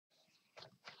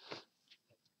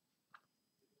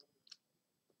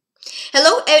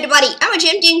Hello everybody, I'm a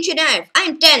champion Cherniaiev.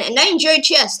 I'm 10 and I enjoy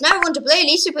chess. Now I want to play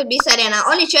SuperBlitz arena,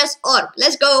 only chess org.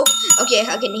 Let's go. Okay,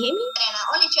 how can you hear me? Arena,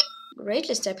 only chess. Great,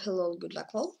 let's type hello, good luck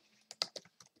all.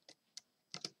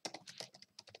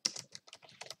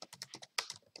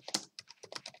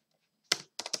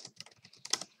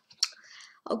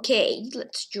 Okay,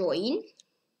 let's join.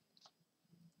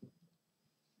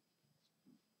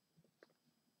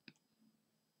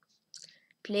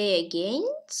 Play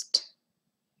against.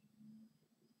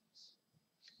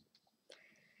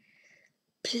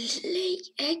 Play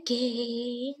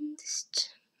against.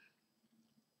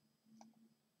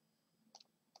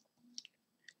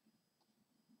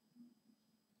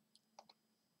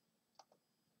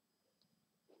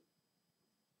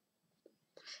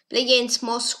 Play against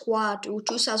Moscow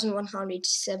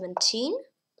 2117.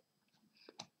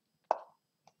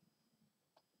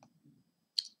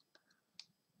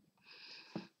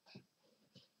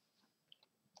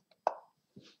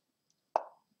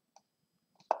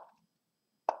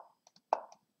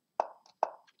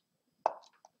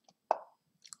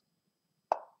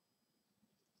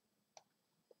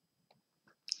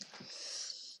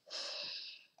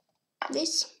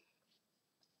 This.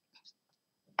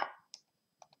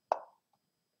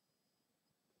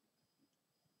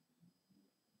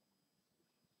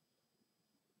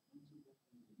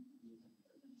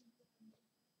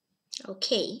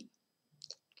 Okay.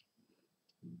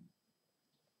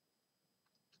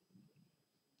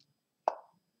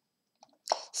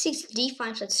 Six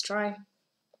d5, let's try.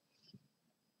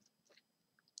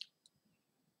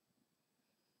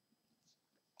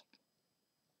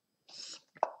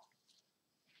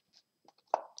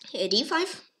 A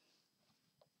d5.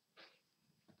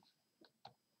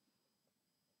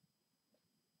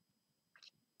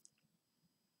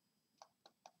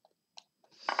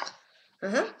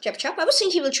 Chop chop. I was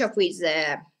thinking he will chop with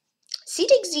c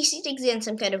takes d and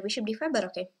some kind of bishop d5, but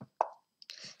okay.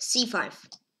 c5.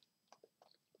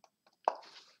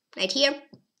 Knight here.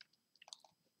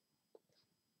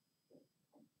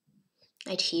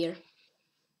 Knight here.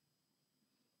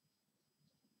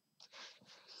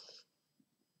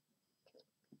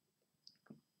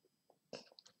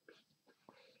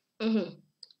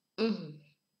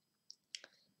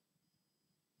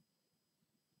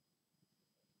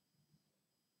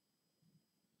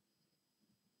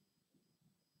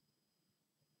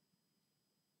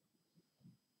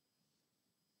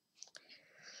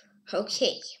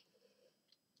 Okay.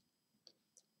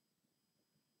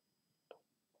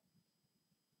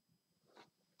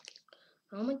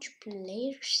 How much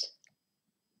players?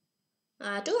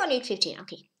 215.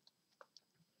 Okay.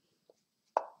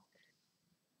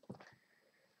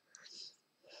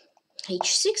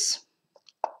 h6.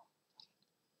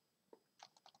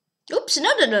 Oops,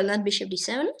 no, not bishop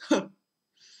d7.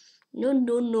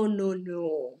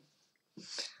 No.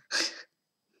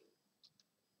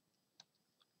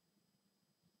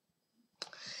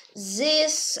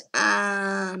 This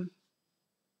I'm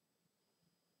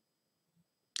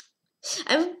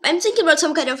thinking about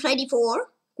some kind of knight d4,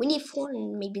 queen d4,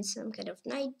 and maybe some kind of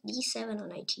knight d7 or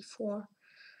knight d4.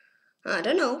 I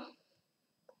don't know.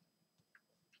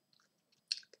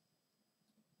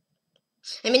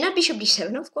 I mean, not bishop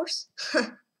d7, of course.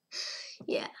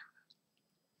 Yeah.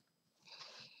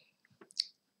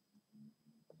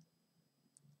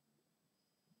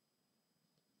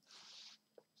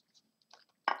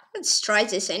 Let's try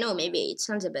this. I know maybe it's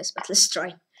not the best, but let's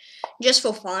try. Just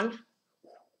for fun.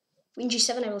 Queen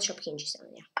g7, I will chop king g7,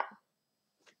 yeah.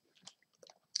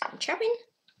 I'm chopping.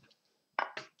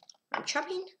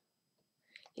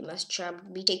 You must chop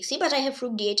b takes c, but I have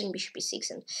rook d8 and bishop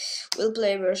e6, and we'll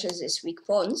play versus these weak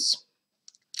pawns.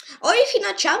 Or if he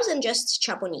not chops, then just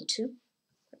chop on e2.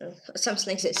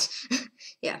 Something like this.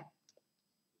 Yeah.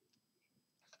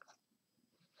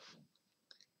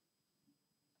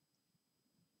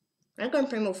 I'm going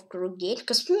to remove rook d8,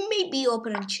 because maybe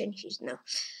opponent changes. No.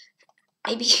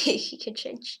 Maybe he can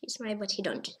change his mind, but he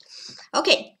don't.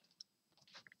 Okay.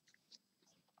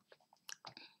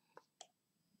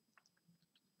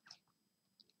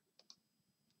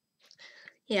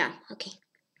 Yeah, okay.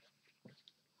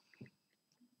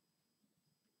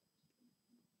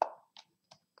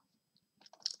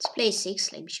 Let's play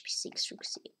 6, like bishop e6, rook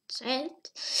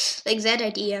c8, like that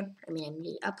idea. I mean, I'm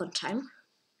up on time.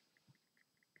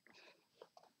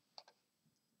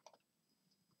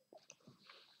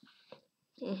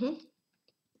 I think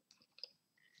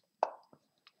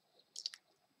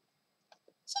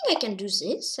I can do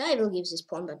this. I will give this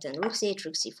pawn, but then rook c8,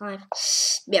 rook c5.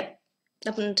 Yep.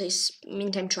 Opponent is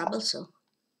meantime trouble, so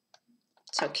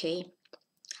it's okay.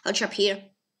 I'll chop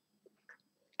here.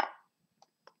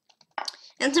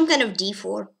 And some kind of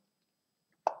d4.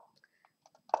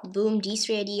 Boom,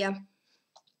 d3 idea.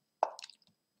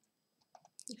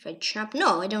 If I chop,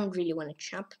 no, I don't really want to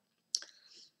chop.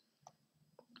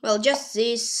 Well, just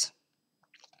this.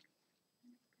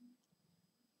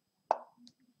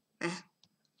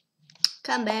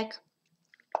 Come back.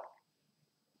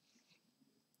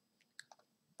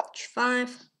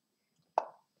 H5.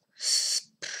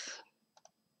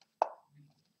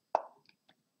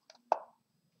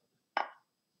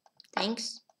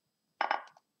 Thanks.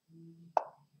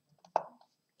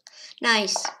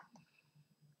 Nice.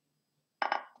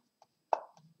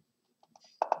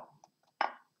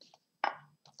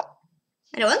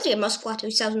 And I want to get Moscow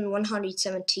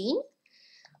 2117.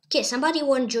 Okay, somebody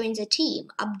want to join the team.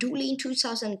 Abdul in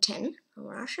 2010.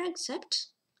 Russia accept.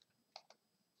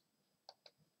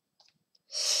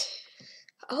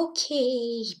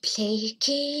 Okay, play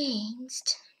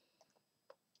against.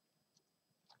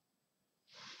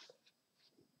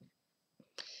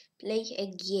 Play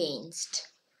against.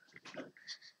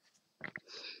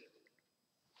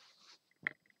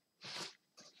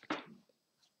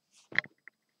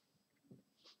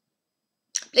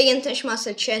 Play against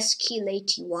Master Chess Kill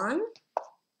 81.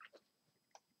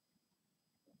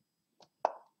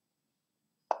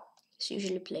 It's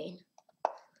usually playing.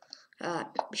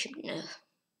 Bishop no.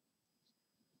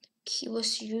 He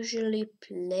was usually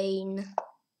playing.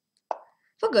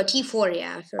 Forgot e4,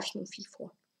 yeah, first move e4.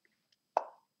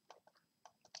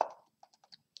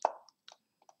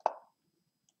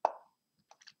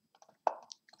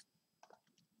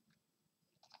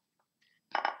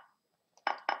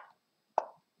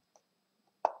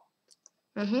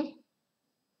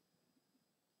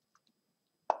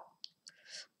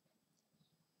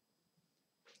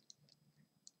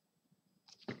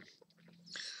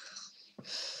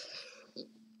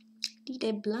 Did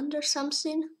I blunder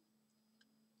something?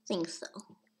 Think so.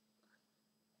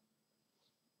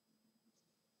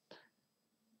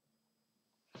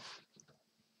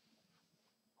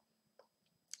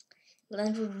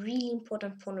 Blunder a really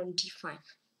important pawn on d5.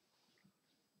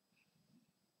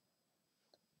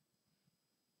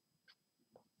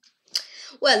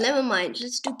 Well, never mind.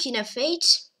 Let's do King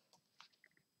f8.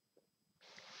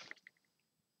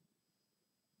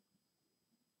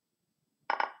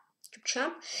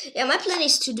 Chop. Yeah, my plan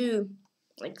is to do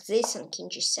like this on King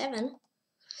g7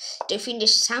 to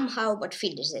finish somehow, but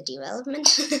finish the development.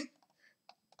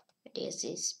 It is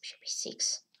this bishop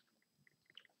e6.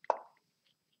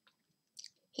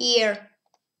 Here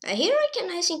I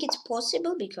think it's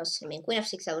possible because I mean Queen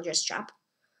f6 I will just chop.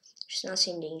 There's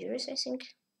nothing dangerous, I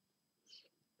think.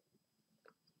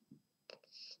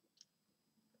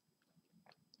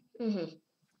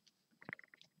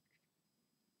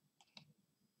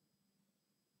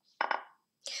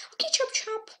 Okay,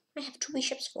 chop. I have two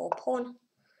bishops for a pawn.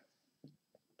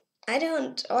 I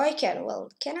don't. Oh, I can.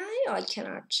 Well, can I? Or I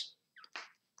cannot.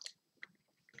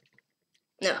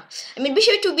 No. I mean,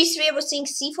 bishop to b3, I was saying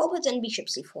c4, but then bishop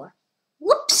c4.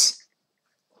 Whoops.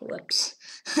 Whoops.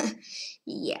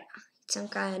 Yeah, it's some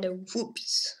kind of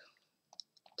whoops.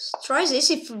 Let's try this.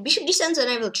 If bishop descends, then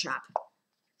I will chop.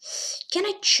 Can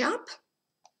I chop?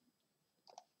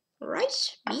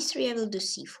 Right. b3, I will do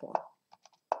c4.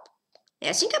 Yeah,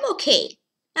 I think I'm okay.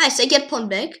 Nice, I get pawn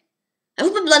back. I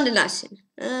hope I blunder nothing.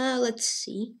 Let's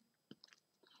see.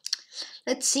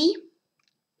 Let's see.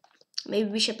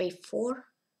 Maybe bishop a4.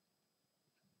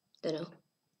 Don't know.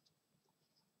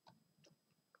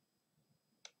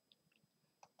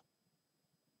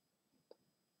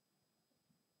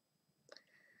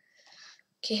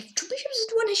 Okay, I have two bishops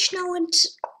at 1h now and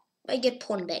I get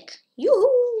pawn back.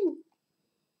 Yoo-hoo!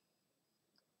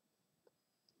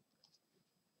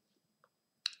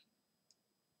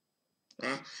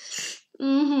 I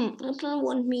don't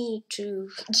want me to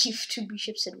give two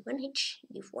bishops at 1h.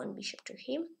 Give one bishop to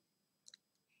him.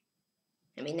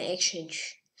 I mean, I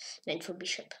exchange knight for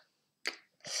bishop.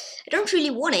 I don't really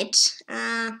want it.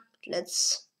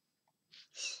 Let's.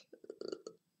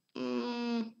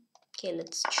 Okay,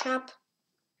 let's chop.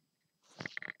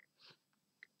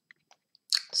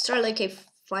 Start like a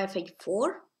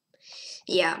 5-8-4.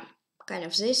 Yeah, kind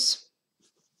of this.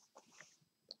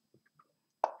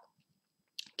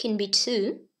 King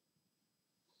b2.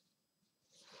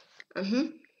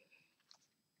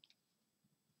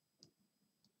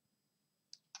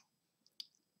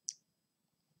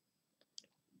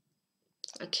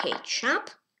 Okay, chop.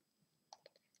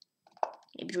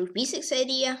 Maybe rook b6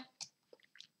 idea.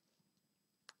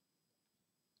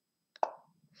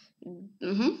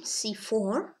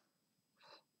 C4.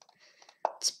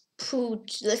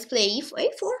 Let's play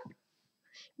a4.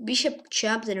 Bishop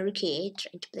chop, then rook a8,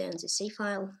 trying to play on the c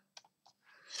file.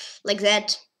 like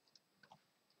that.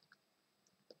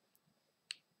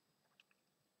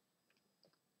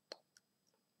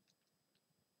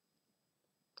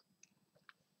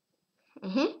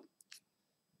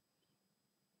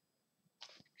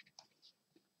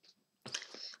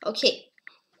 Okay.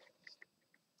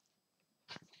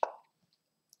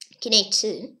 King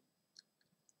A2.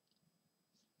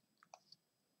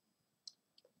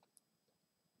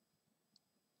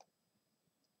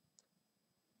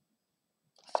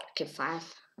 Okay,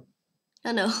 5.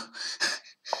 Oh no.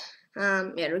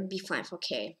 Yeah, rook B5.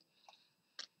 Okay.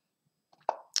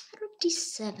 Rook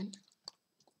D7.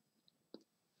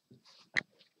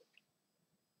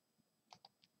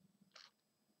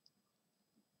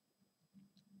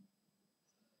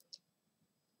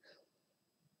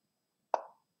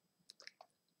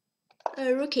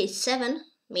 Rook A7. I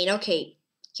mean, okay,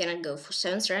 cannot go for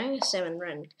 7th rank, 7th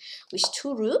rank with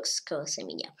 2 rooks, because I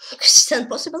mean, yeah, it's not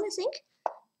possible, I think.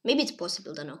 Maybe it's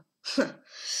possible, don't know.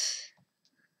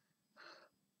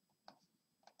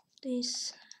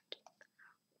 This.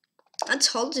 Let's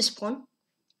hold this pawn.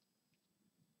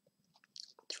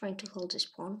 Trying to hold this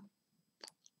pawn.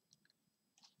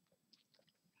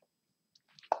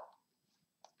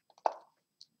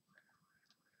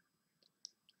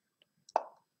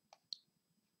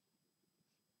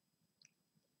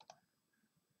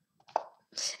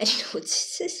 I don't know what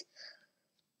this is.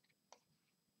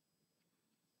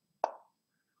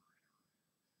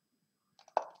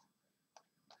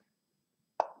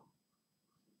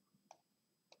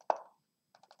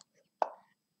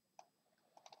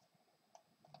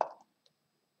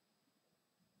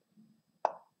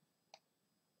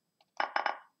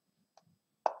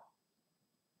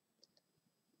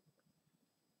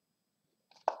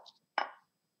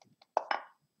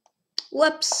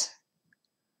 Whoops.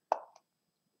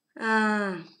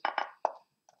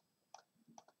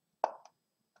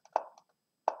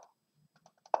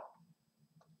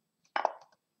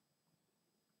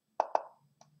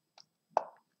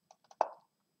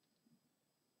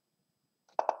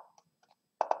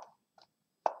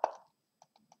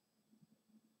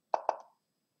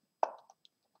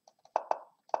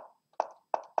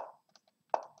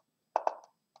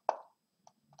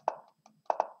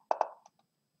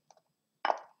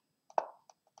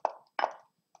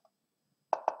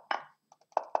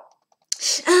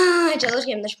 I told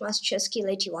him that must just kill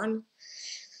 81.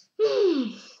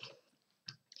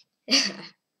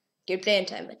 Good playing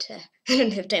time, but I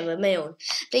don't have time of my own.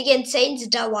 Big Insane's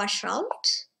da wash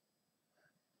out.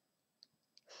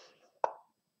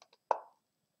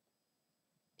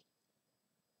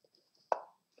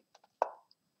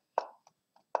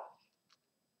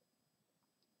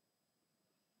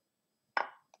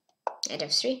 At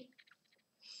F3.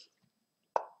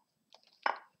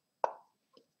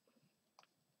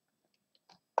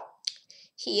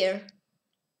 Here.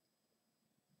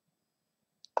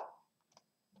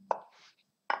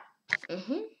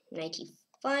 Mm-hmm.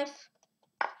 95.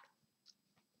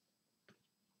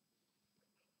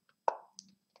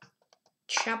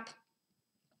 Chop.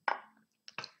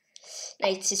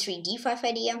 Knight C3 D5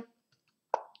 idea.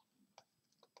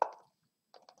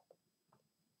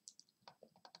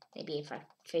 Maybe A5,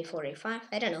 A4, A5.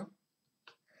 I don't know.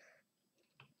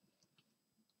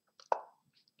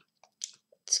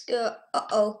 Let's go.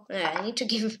 Uh-oh. I need to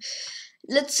give.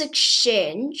 Let's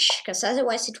exchange, because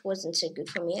otherwise it wasn't so good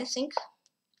for me, I think.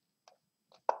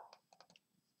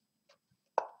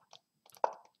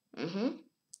 Mm-hmm.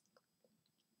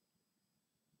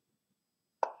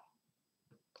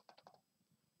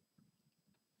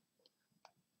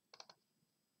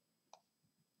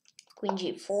 Queen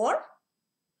G4.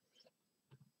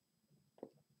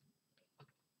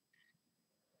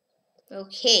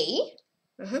 Okay.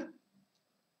 Mm-hmm.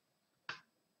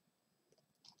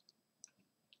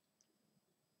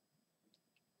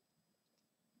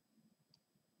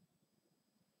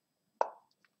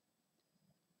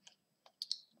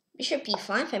 Bishop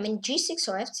E5. I mean G6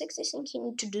 or F6. I think you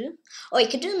need to do. Or I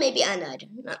could do maybe. I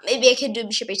don't know. Maybe I could do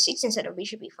Bishop H6 instead of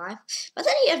Bishop E5. But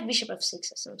then you have Bishop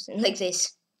F6 or something like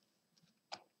this.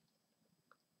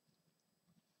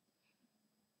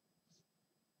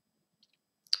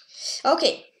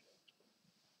 Okay.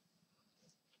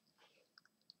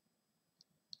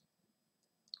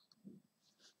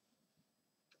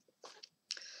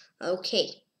 Okay.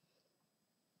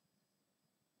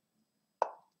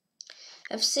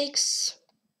 F6.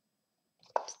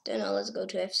 Then now let's go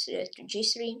to F3 to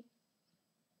G3.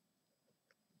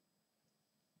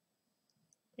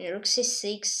 Rook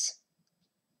C6.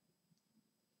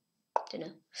 Don't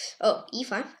know. Oh,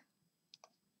 E5.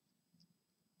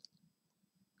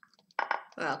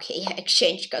 Okay, yeah,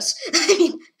 exchange, because I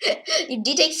mean, if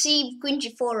d takes c, queen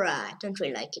g4, I don't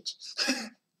really like it.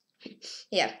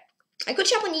 Yeah, I could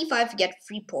chop on e5, get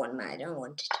free pawn, but I don't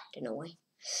want it. Don't know why.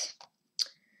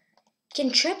 Can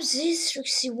trap this, rook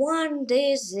c1,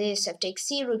 this, f takes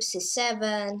c, rook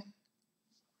c7.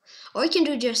 Or I can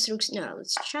do just rooks. No,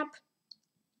 let's trap.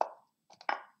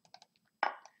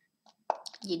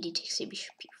 Yeah, d takes c,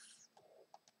 bishop e4.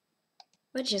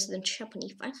 Why just don't trap on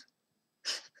e5?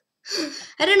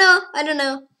 I don't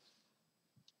know.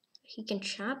 He can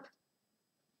chop.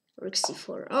 Rook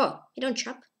c4. Oh, he don't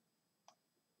chop.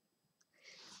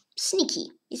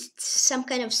 Sneaky. Is it some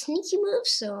kind of sneaky move?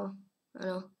 So I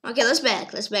don't know. Okay, let's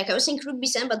back. I was thinking rook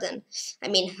b7, but then I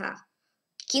mean,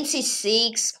 king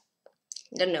c6.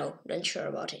 Don't know. Not sure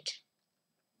about it.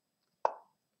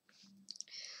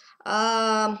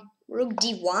 Rook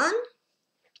d1.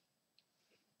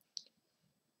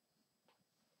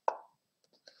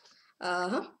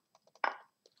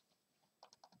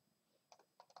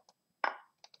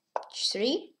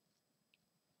 H3.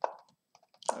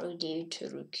 Rook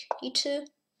d2, rook e2.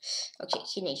 Okay,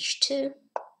 king h2.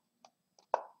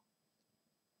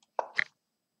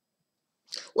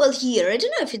 Well, here I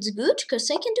don't know if it's good because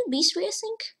I can do b3. I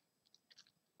think.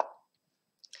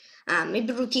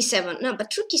 Maybe rook e7. No,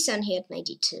 but rook e7 here at knight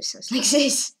d2 sounds like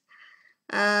this.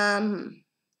 No,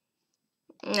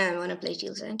 I want to play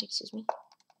d7. Excuse me.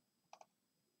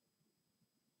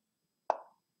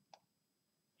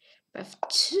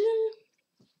 f2.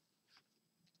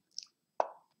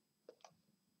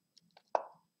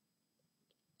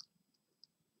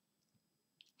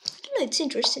 I don't know, it's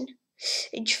interesting.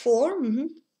 h4.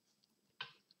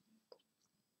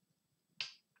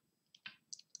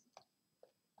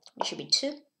 Bishop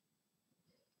b2.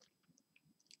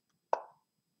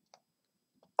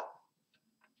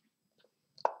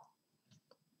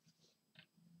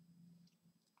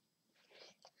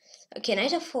 Okay,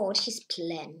 knight f4. What's his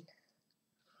plan?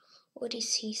 What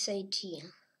is his idea?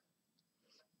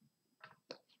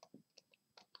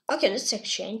 Okay, let's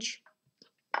exchange.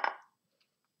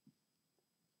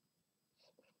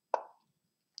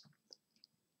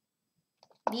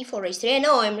 b4 a3. I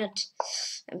know I'm not.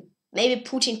 Maybe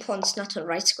putting pawns not on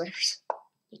right squares.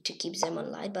 Need to keep them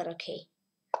online, but okay.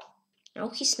 Now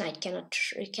his knight cannot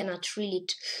really.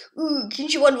 Ooh, king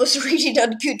g1 was really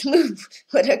not good move,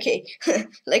 but okay.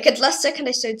 Like at last second,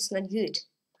 I said it's not good.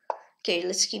 Okay,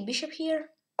 let's keep bishop here.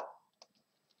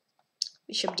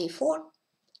 Bishop d4.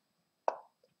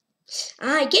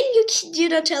 Again, you're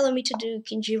not telling me to do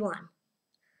king g1.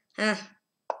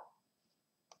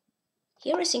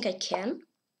 Here I think I can.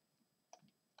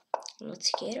 I'm not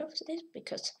scared of this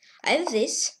because I have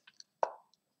this.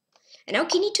 And now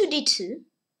king e2, d2.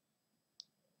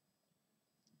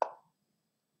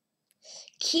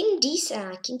 King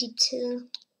d2.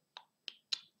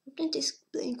 Opponent is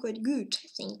playing quite good, I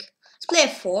think. Let's play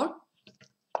f4.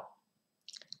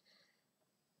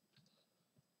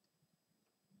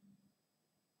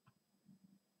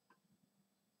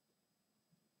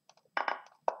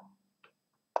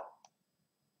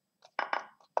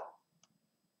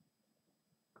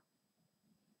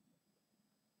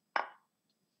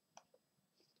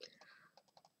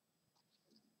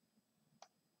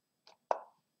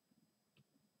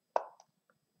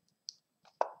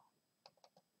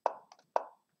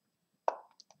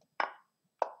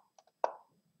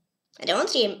 I don't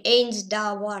see him ends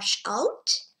da wash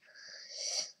out.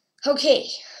 Okay.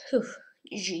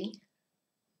 G.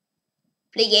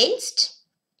 Play against.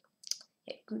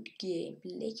 A good game.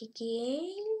 Play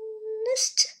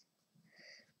against.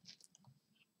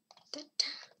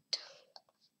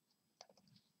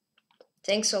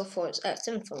 Thanks all for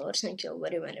 7 followers. Thank you all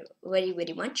very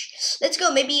much. Let's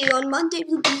go. Maybe on Monday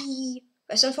will be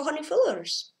 400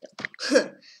 followers. Yeah,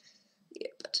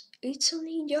 but it's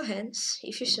only in your hands.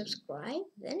 If you subscribe,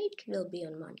 then it will be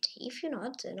on Monday. If you're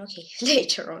not, then okay,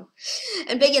 later on.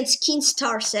 And play against King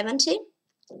Star 70.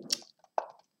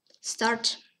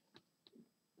 Start.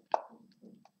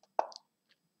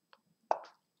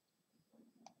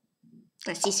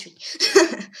 C3.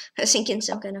 I was thinking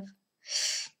some kind of.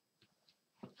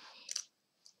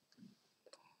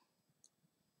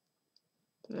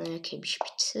 Okay, bishop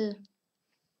 2.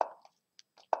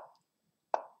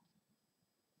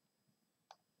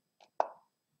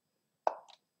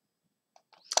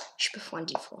 Bishop f1,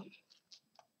 d4.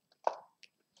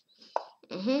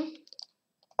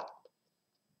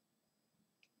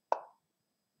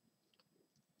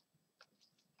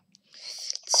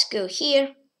 Let's go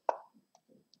here.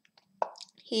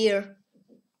 Here.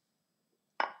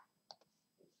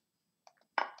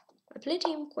 I played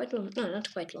him quite long. No,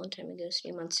 not quite long time ago.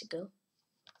 3 months ago.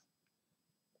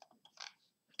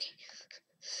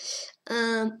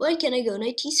 Where can I go?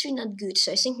 Knight e3 not good,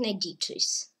 so I think knight d2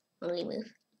 is only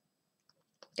move.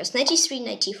 Because knight e3,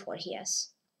 knight e4 he has.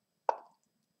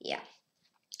 Yeah.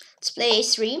 Let's play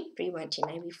a3, pre-1 to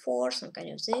knight b4, some kind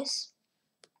of this.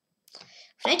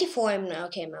 Knight e4, I'm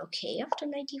okay after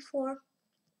knight e4.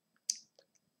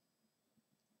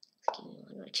 Give me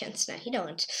one more chance now, he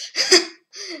don't.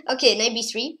 Okay, knight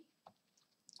b3.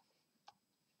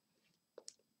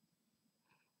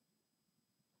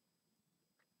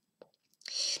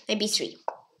 Knight b3.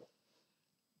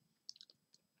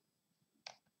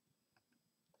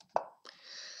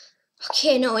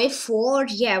 Okay, no, a4.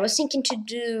 Yeah, I was thinking to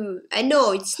do... I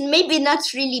know, it's maybe not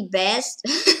really best.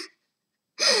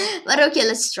 But okay,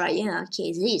 let's try. Yeah,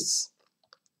 okay, this.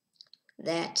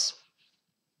 That.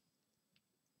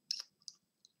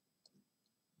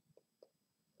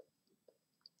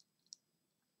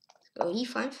 Go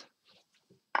e5.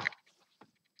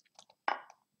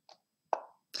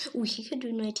 Oh, he could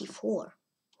do knight e4.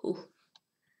 Ooh.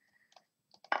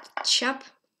 Chop.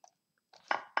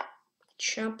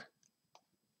 Chop.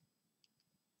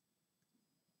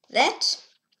 That.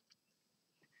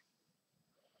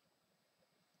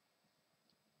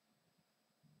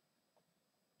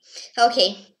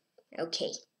 Okay.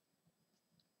 Okay.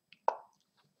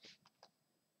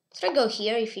 So I go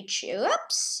here. If he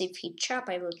chops, if he chop,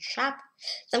 I will chop.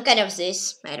 Some kind of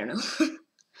this. I don't know.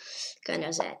 Kind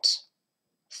of that.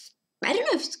 I don't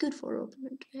know if it's good for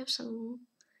opponent to have some.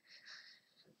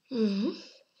 And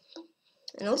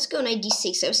let's go knight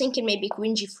d6. I was thinking maybe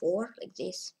queen g4 like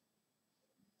this.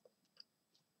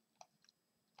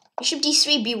 Bishop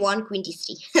d3, b1, queen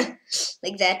d3.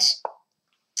 Like that.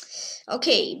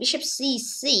 Okay, bishop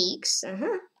c6.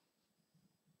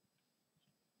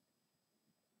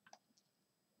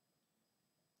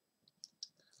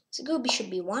 So go bishop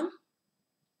b1.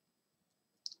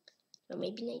 Or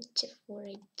maybe knight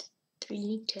f4. I really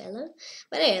need to allow.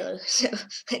 But I allow, so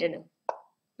I don't know.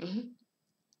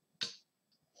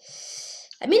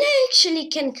 I mean, I actually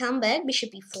can come back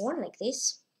bishop e4 like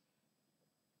this.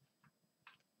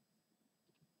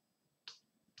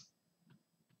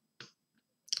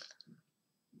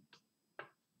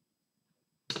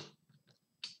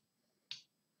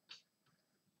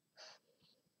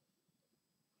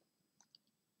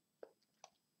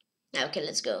 Okay,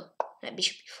 let's go.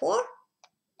 Bishop e4.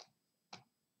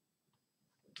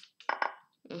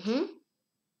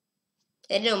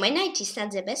 I don't know, my knight is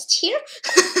not the best here.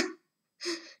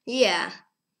 Yeah.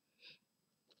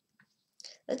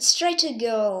 Let's try to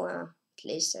go, at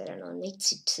least, I don't know, knight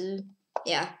c2.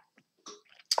 Yeah.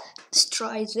 Let's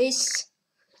try this.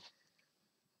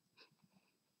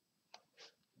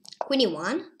 Queen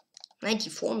e1. Knight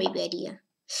e4, maybe idea.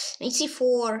 Knight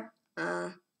c4.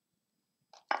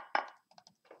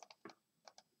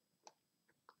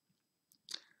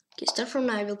 Okay, start from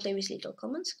now. I will play with little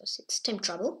comments because it's team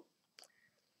trouble.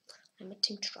 I'm at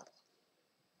team trouble.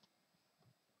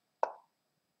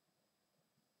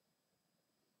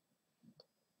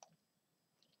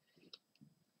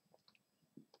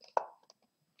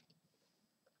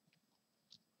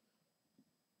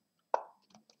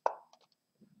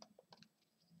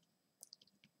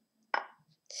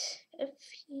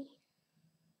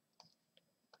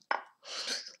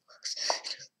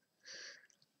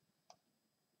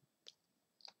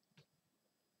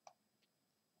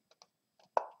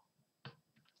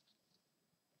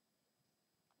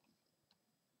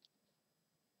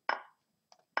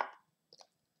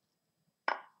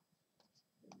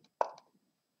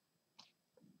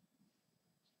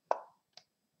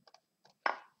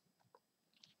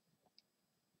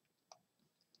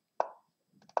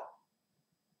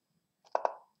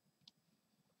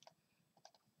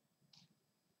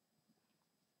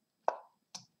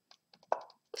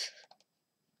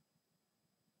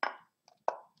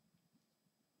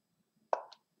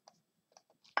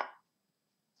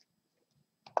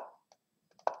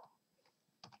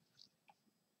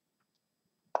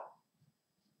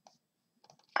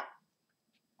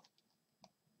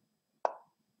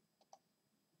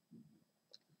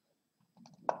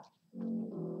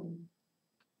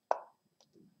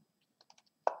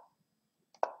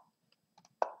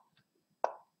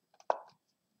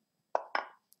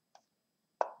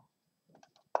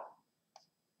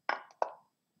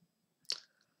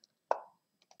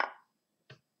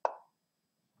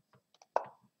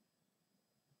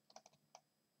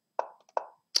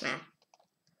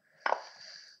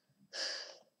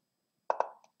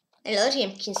 Hello,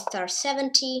 team King Star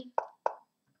 70.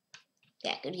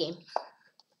 Yeah, good game.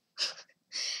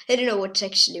 I don't know what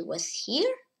actually was here.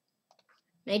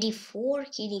 94,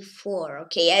 king e4.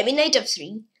 Okay, I mean knight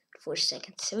f3 for 4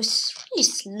 seconds. I was really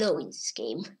slow in this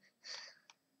game.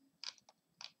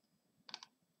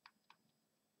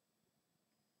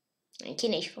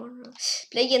 1984.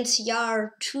 Play against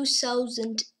year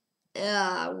 2000.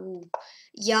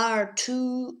 Year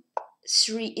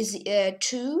 23 is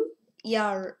 2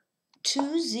 year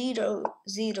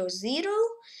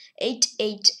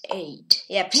 2000888.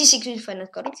 Yeah, please if I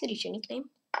not correctly reach your nickname.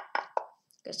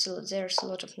 Because there's a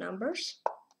lot of numbers.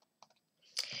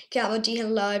 Come on, dear,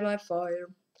 light my fire.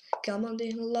 Come on,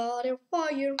 dear, light your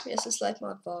fire. Yes, it's like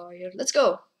my fire. Let's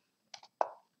go.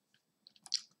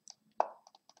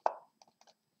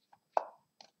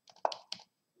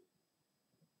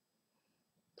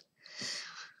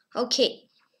 Okay.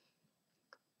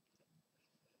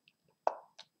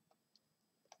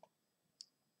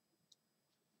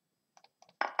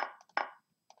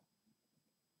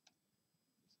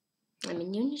 I'm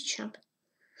in unit shop.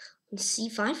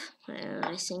 C5,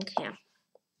 I think, yeah.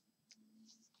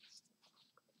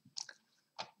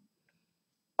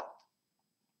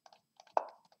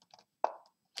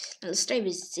 Let's try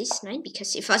with this knight,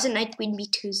 because if other knight queen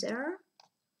b2 there.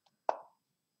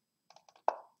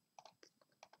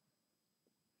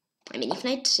 I mean, if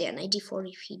knight, yeah, knight d4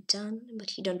 if he done, but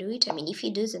he don't do it. I mean, if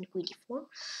he does, then queen d4.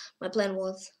 My plan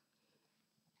was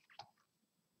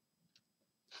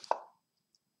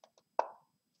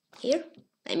here.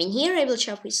 I mean, here I will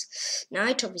chop with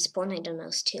knight or with pawn, I don't know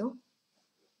still.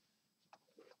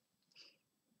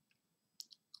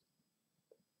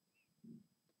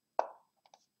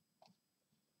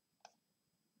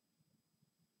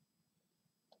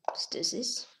 Let's do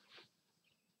this.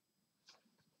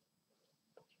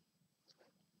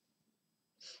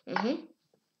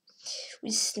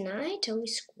 With knight or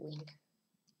with queen?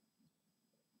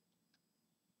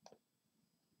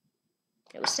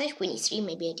 With knight, queen e3,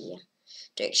 maybe idea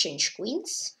to exchange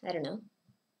queens. I don't know.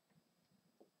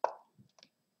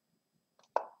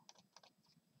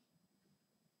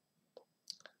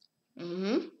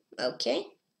 Okay.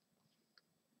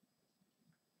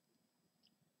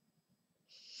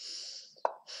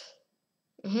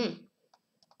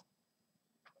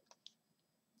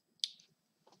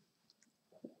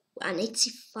 And it's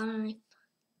c5.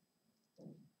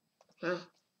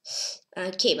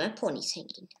 Okay, my pawn is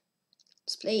hanging.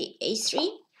 Let's play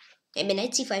a3. I mean,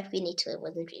 knight c5, queen e2. I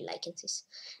wasn't really liking this.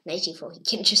 Knight e4, he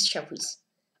can just chop with.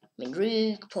 I mean,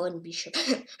 rook, pawn, bishop.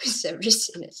 With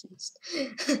everything at least.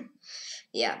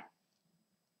 Yeah.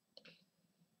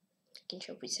 You can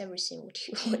chop with everything what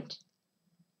you want.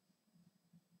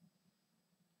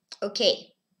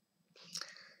 Okay.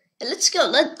 Let's go.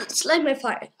 Let's light my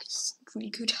fire. It's really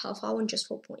good half hour and just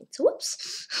 4 points.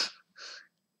 Whoops.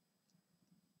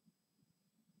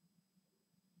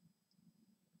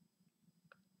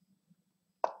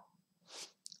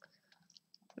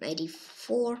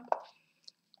 94.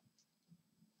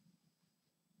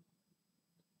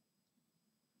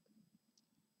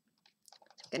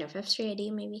 Kind of f3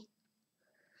 idea maybe.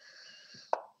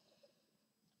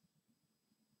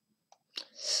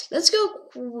 Let's go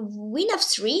queen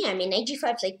f3. I mean,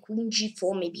 g5 like queen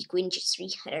g4, maybe queen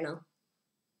g3. I don't know.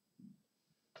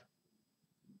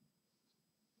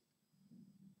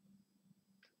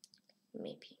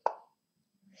 Maybe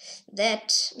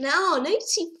that. No, knight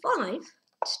c5.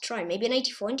 Let's try maybe knight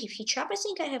e4. And if he chop, I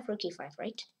think I have rook e5,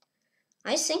 right?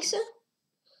 I think so.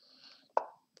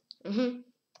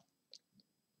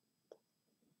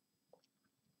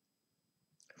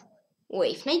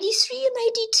 Wait, knight d3 and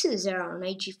knight d2 there are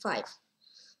knight g5.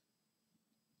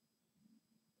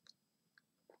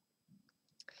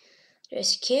 You're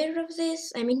scared of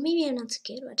this? I mean, maybe I'm not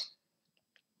scared, but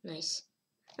nice.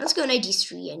 Let's go knight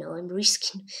d3. I know I'm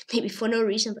risking, maybe for no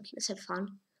reason, but let's have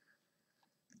fun.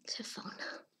 Let's have fun.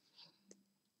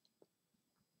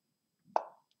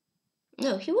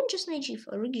 No, he won't just knight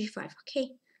g4, rook g5.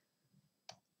 Okay.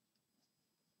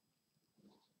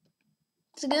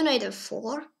 Let's go knight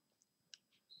f4.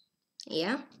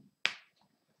 Yeah.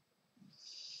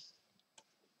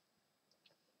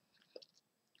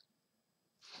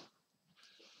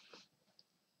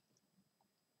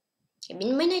 I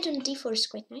mean, my knight on d4 is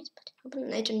quite nice, but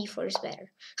knight on d4 is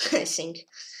better, I think.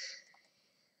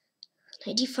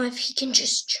 Knight d5, he can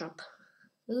just chop.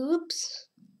 Oops.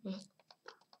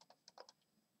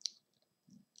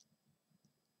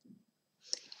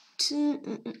 Let's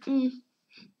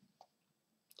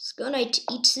go knight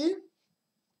e2.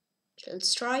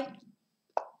 Let's try.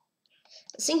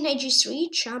 I think knight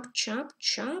g3, chop, chop,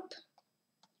 chop.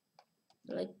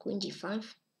 Like queen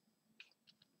d5.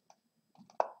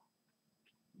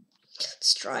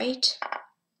 Let's try it.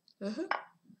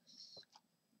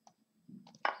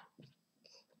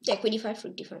 Yeah, queen d5,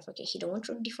 rook d5. Okay, he don't want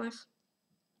rook d5.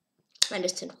 I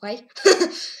understand why.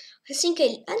 I think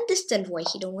I understand why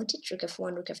he don't want it. Rook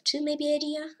f1, rook f2, maybe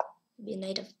idea. Maybe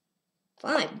knight of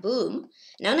 5, boom.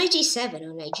 Now 97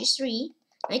 on knight g3,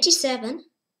 97.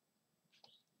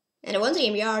 And once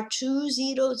again we are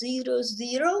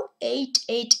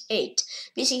 2000888.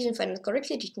 Please if you find it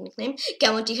correctly, written nickname.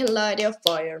 County and light your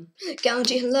fire.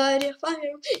 County and light your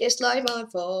fire. Yes, light my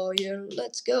fire.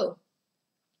 Let's go.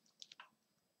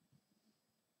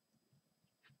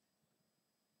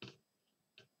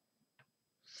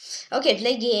 Okay,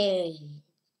 play game.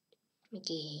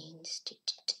 Against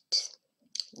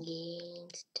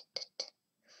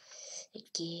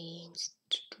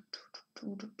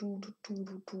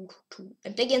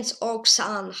and play against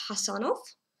Oksan Hasanov.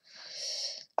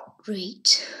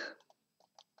 Great.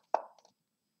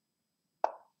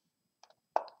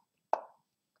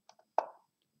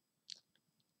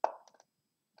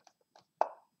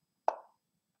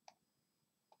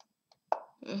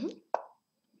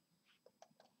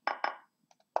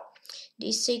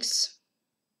 D6,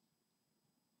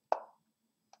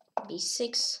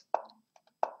 B6,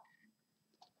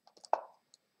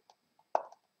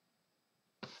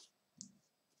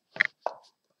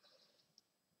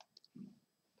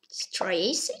 let's try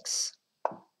A6,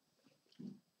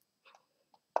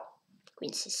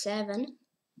 Queen C7.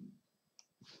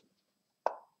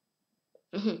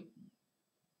 I mean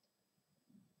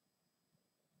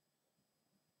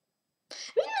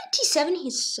 97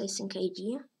 is, I think,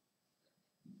 idea.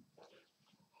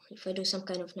 If I do some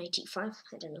kind of 95,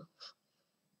 I don't know.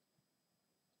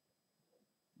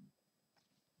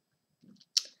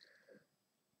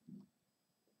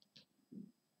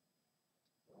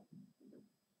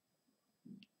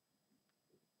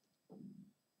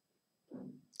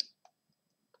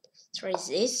 Let's try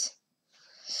this.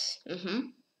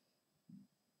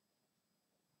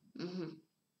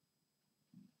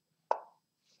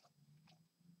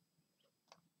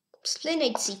 Let's play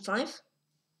knight C5.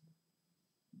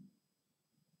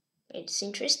 It's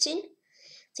interesting. I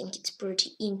think it's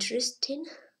pretty interesting.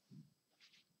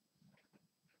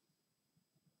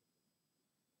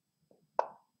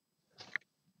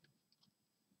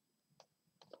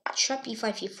 Sharp E5,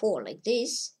 E4 like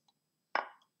this.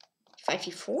 5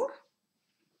 E4.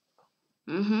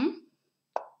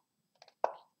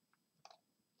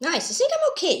 Nice. I think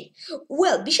I'm okay.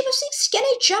 Well, Bishop F6. Can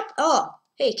I chop? Oh,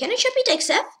 hey, can I chop it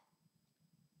XF?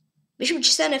 Bishop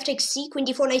G7, F takes C, Queen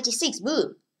D4, 96.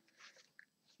 Boom.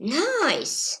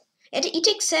 Nice. And it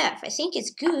takes F. I think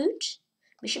it's good.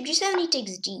 Bishop G7, E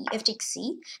takes D, F takes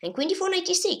C, and Queen D4,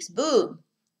 96. Boom.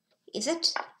 Is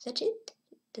that it?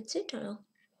 That's it or no?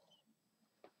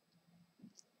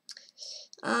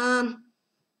 I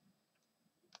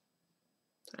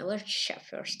will chop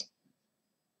first.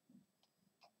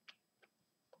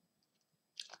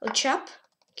 I'll chop.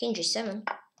 King G7.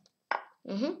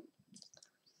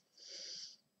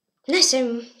 Nice,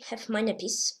 I have minor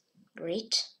piece.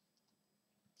 Great.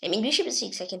 I mean, Bishop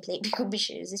E6 I can play because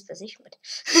Bishop is this position, but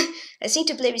I think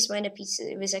to play with minor piece,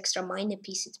 with extra minor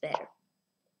piece, it's better.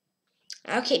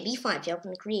 Okay, B5. You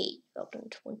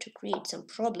want to create some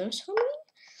problems for me.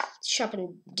 Let's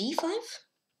sharpen D5.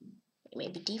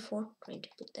 Maybe D4. Trying to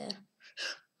put there.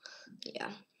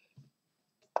 Yeah.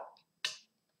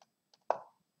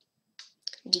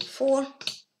 D4.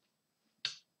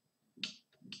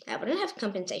 I wouldn't have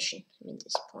compensation. I mean,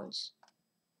 this pawns.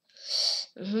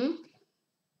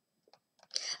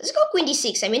 Let's go Queen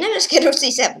D6. I mean, I'm not scared of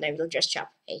C7. I will just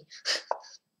chop. Hey.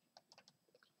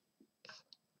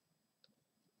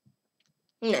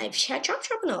 No, if chop.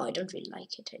 No, I don't really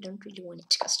like it. I don't really want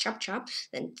it because chop.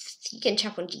 Then he can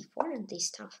chop on D4 and this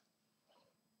stuff.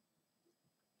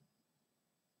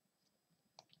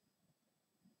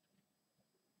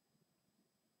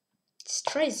 Let's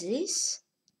try this.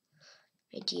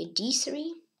 Idea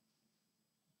D3.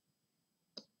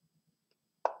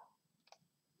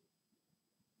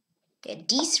 Yeah,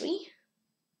 D3.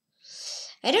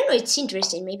 I don't know, it's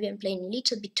interesting. Maybe I'm playing a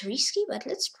little bit risky, but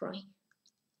let's try.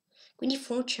 Queen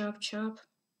D4, chop.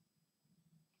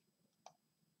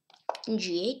 King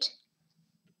G8.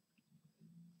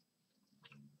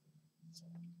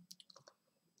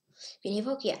 Queen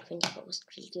E4, yeah, Queen E4 was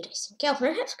really good, I think. Yeah,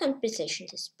 I have compensation.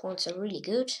 These pawns are really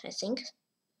good, I think.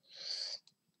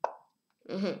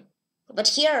 But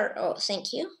here, oh,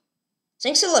 thank you.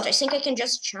 Thanks a lot. I think I can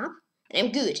just chop, and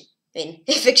I'm good.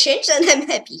 If exchange, then I'm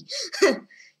happy.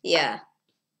 Yeah.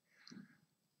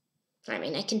 I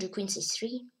mean, I can do Queen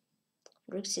C3,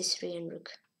 Rook C3, and Rook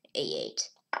A8.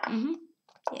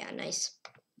 Yeah, nice.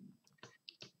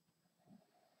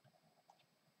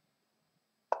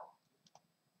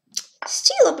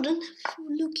 Still, I wouldn't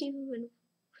looking and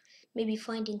maybe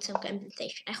finding some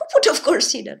compensation. I hope it, of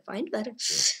course, you don't find, but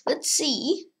let's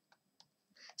see.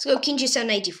 Let's go King G7,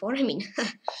 94. I mean,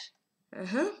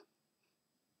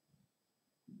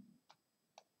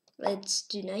 Let's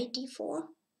do knight d4.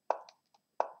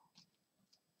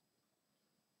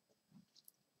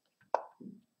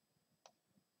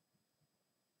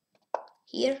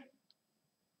 Here.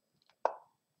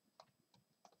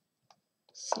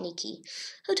 Sneaky.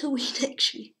 How to win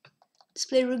actually? Let's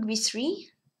play rook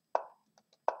b3.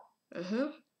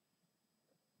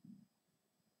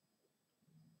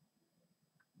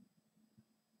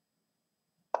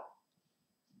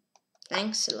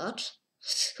 Thanks a lot.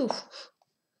 Whew. I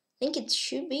think it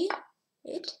should be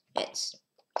it. Yes.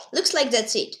 Looks like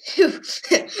that's it.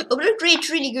 A great,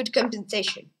 really good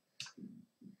compensation.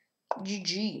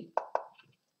 GG.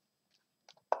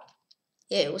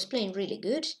 Yeah, it was playing really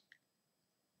good.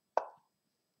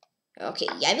 Okay,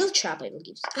 yeah, I will trap. I will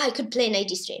give. I could play knight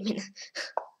d3. I mean,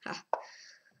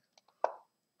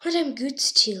 but I'm good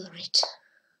still, right?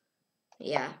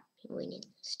 Yeah, winning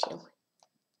still.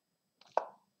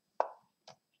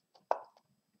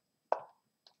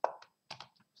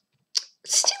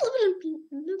 Still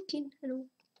looking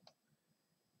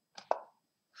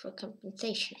for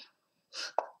compensation.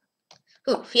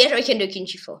 Oh, here I can do king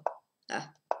g4.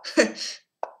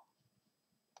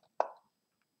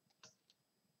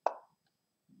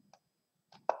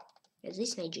 Is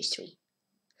this knight g3?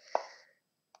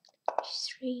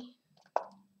 G3.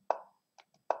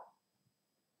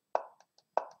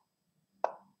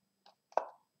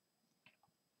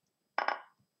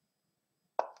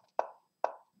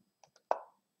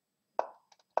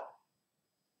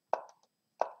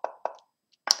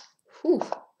 Whew.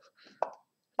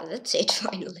 That's it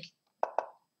finally.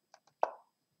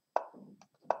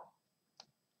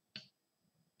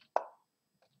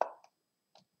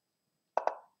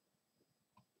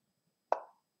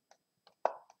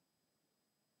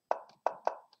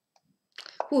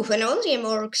 And also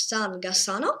Morksan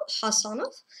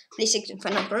Hassanov, please accept for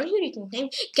number your name.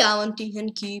 County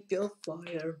and keep your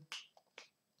fire.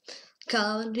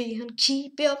 County and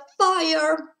keep your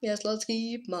fire. Yes, let's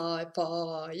keep my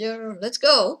fire. Let's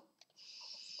go.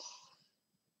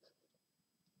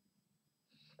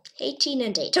 18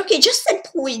 and 8. Okay, just that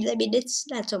point. I mean, it's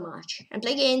not so much. And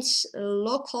play against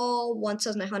local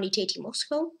 1980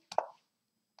 Moscow.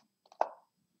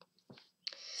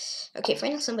 Okay,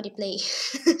 finally somebody play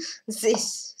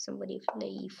this. Somebody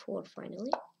play e4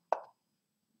 finally.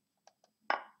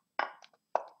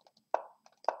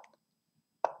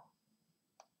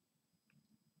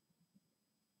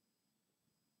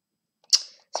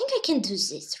 I think I can do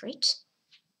this, right?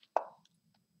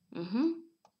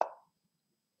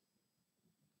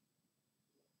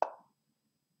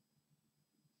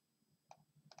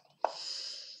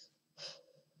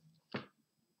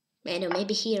 I know,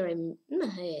 maybe here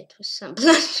it was some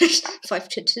blunders.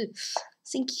 5-2. I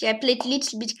think I played a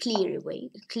little bit clearer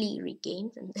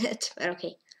games than that. But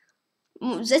okay,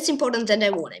 that's important that I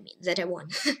won. I mean, that I won.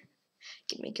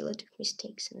 Can make a lot of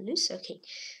mistakes and lose. Okay,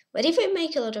 but if I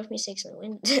make a lot of mistakes and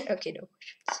win, okay, no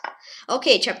questions.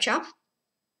 Okay, chop chop.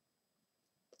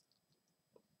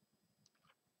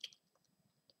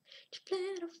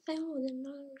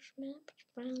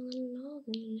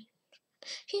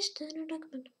 He's done a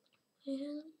document.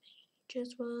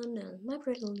 Just one and my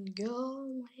pretty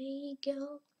go away,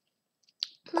 go.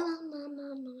 Mama,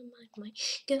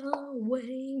 go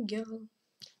away, go.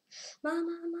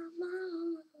 Mama,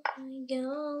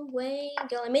 go away,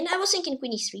 go. I mean, I was thinking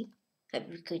queen e3.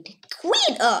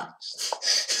 Queen! Oh!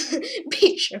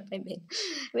 Bishop, I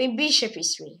mean, bishop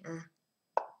e3.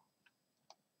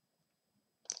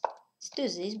 Let's do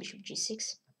this, bishop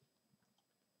g6.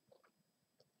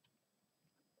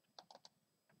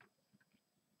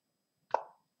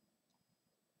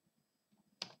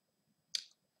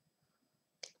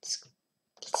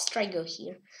 Let's try go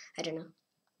here. I don't know.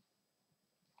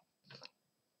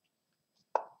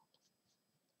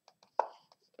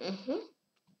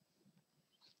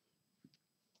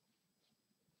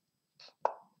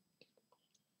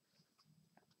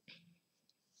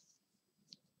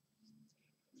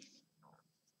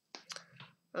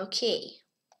 Okay.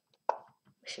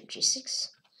 Bishop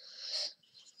g6.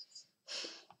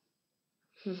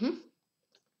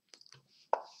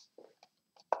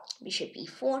 Bishop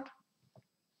e4.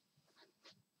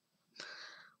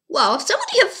 Wow,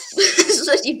 somebody have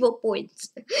 34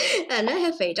 points. And I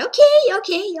have 8.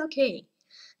 Okay.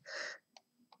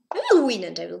 I will win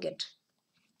and I will get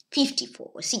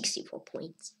 54 or 64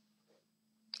 points.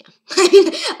 Yeah. I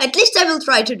mean, at least I will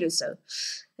try to do so.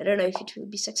 I don't know if it will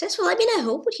be successful. I mean, I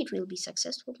hope it will be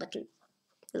successful, but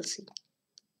we'll see.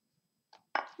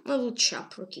 I will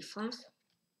chop rook e5.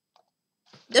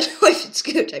 Don't know if it's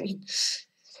good. I mean,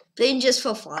 playing just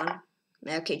for fun.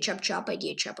 Okay, chop,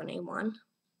 idea chop on a1.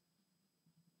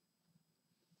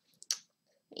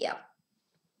 Yeah.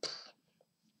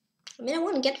 I mean, I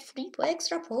want to get free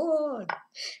extra pawn.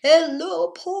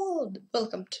 Hello, pawn.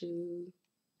 Welcome to...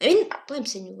 I mean, I'm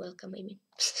saying you welcome, I mean.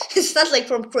 It's not like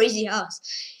from Crazy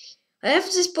House. I have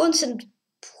this pawns and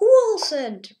pools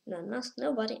and... No,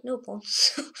 nobody, no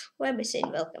pawns. Why am I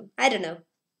saying welcome? I don't know.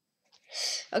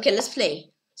 Okay, let's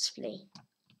play.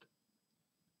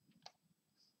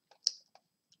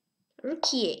 Rook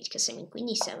e8, because I mean, queen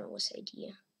e7 was the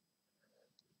idea.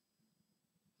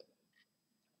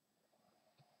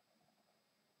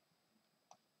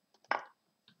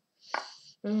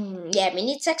 Yeah, I mean,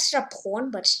 it's extra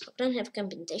pawn, but I don't have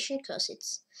compensation because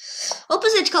it's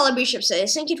opposite color bishop. So I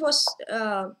think it was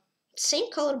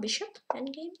same color bishop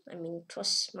endgame. I mean, it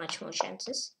was much more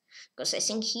chances because I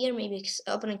think here maybe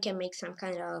opponent can make some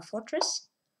kind of fortress.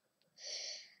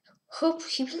 Hope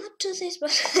he will not do this,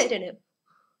 but I don't know.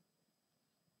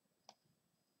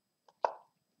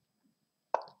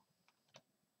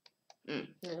 I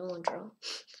don't want to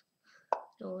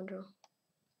draw.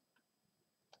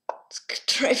 Let's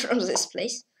try from this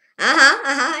place.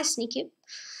 I sneak you.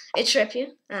 I trap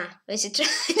you. Is it?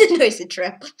 I don't know. Is it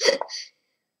trap?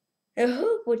 I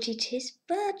hope what it is,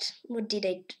 but what did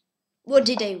I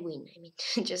win? I mean,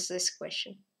 just this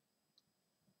question.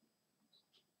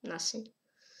 Nothing.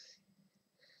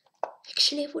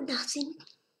 Actually, I won nothing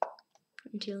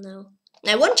until now.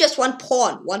 I want just one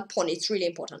pawn. One pawn. It's really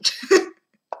important.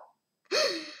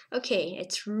 Okay,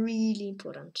 it's really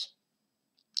important.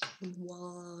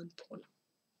 One pawn.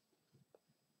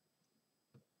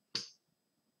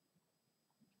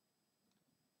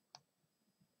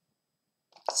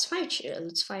 Let's fight.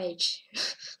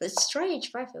 Let's try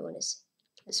h5. I want to see.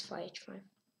 Let's fight h5.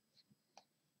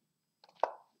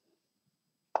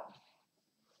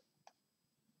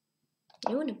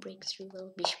 You want to break through?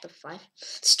 Well, bishop f5.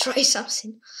 Let's try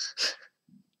something.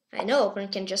 I know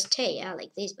opponent can just take, yeah,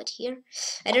 like this, but here,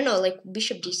 I don't know, like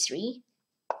bishop d3.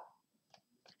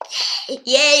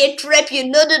 Yeah, I trap you.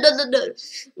 No.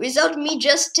 Without me,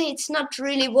 just it's not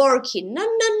really working.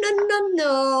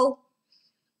 No.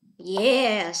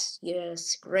 Yes,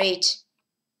 great.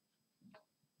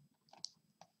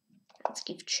 Let's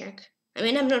give check. I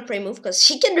mean, I'm not pre-move because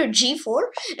she can do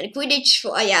g4 and queen h4.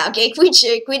 Oh, yeah, okay, queen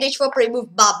h4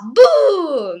 pre-move.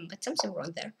 Boom! But something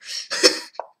wrong there.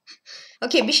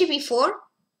 Okay, bishop e4.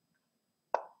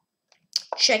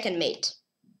 Check and mate.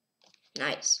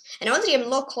 Nice. And once again,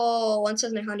 local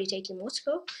 1980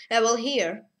 Moscow. Well,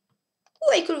 here.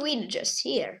 Oh, I could win just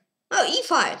here. Oh,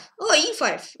 e5. Oh,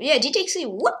 e5. Yeah, d takes e.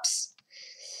 Whoops.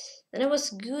 Then it was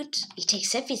good. E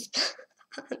takes f is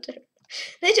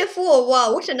knight f4.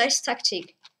 Wow, what a nice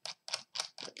tactic.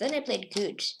 But then I played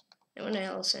good. I want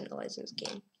to also analyze this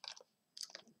game.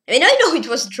 I mean, I know it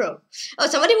was a draw. Oh,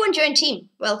 somebody want to join team.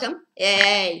 Welcome.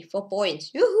 Yay, 4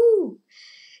 points. Yoo-hoo.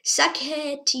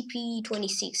 Sackhead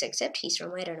TP26, except he's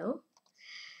from, I don't know.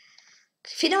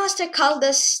 Finamaster called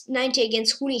us 90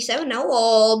 against Huni 7. Now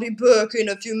I'll be back in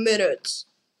a few minutes.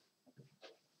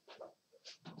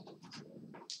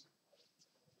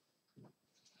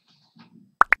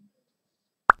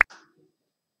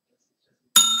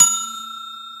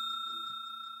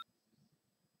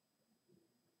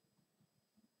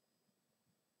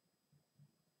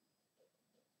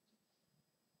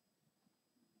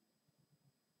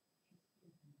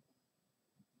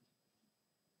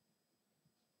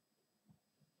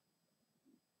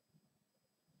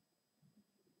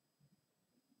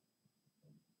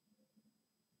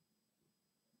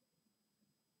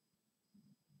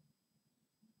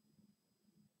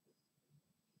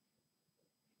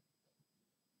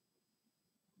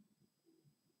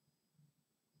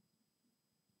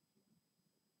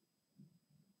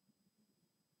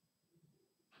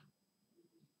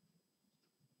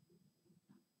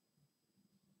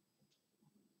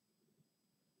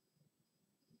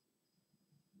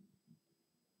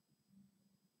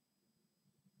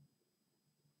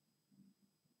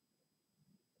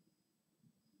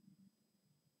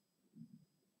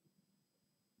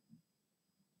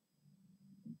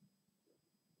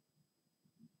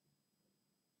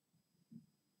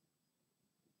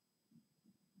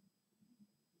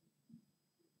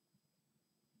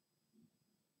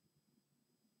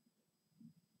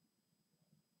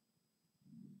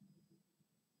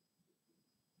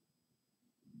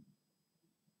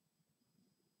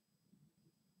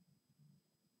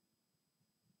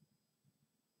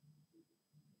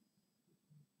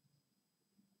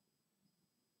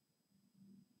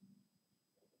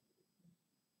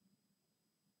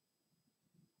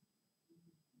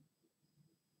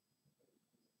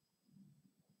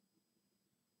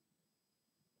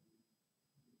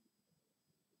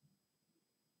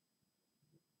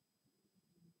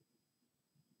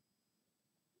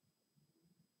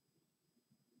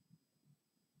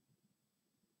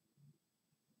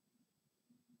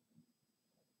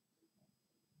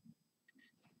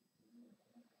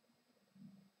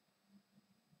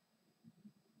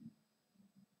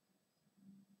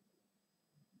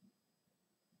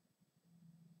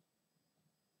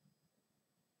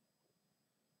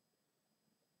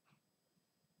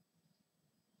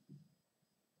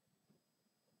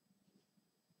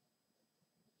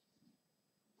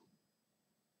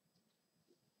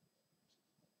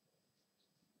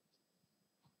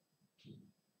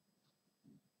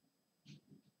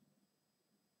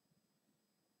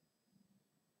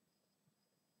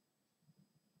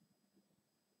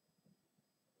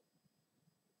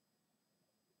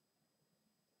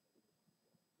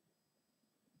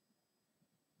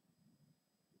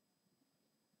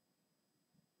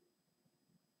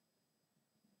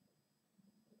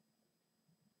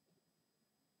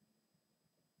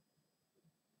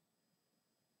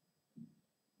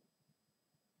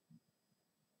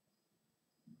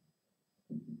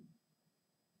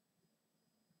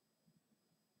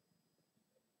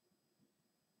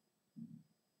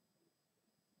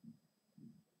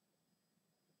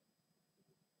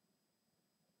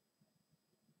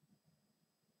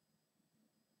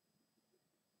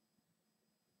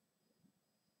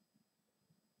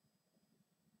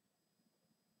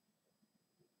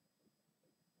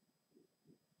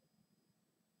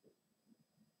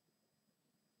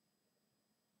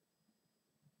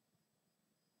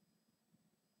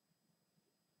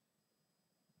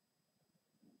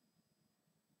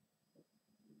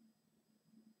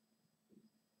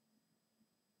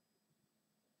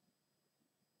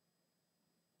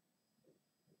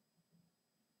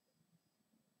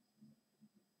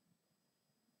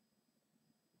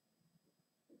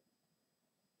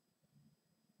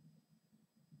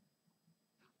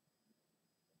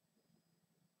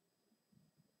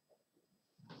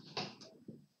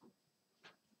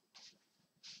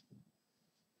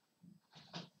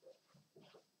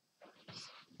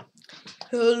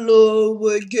 Hello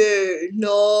again,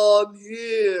 I'm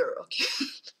here. Okay.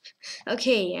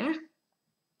 Okay, yeah.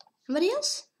 Somebody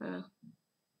else? No.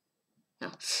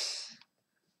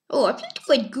 Oh, I played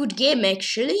quite good game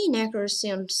actually. In accuracy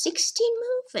on 16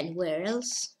 move, and where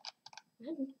else?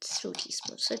 Through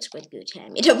T-smooth, so it's quite good. Yeah,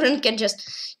 mid opponent can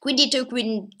just Queen D2,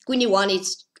 Queen E1.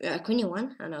 It's Queen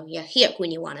E1. Oh no, yeah, here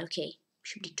Queen E1. Okay,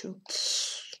 Bishop D2.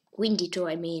 Queen D2.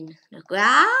 I mean, no,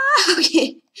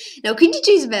 okay. No, Queen D2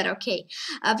 is better. Okay,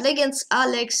 I play against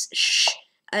Alex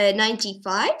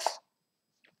 95.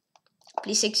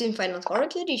 Please 16 final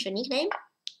correctly. Is your nickname?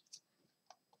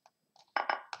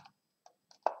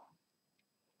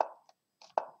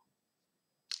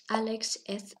 Alex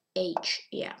SH.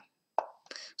 Yeah.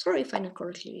 Sorry if I not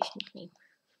correctly his nickname.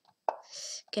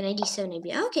 Can I D7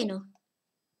 maybe? Okay, no.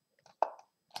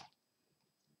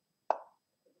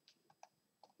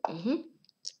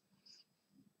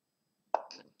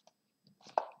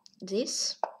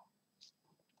 This.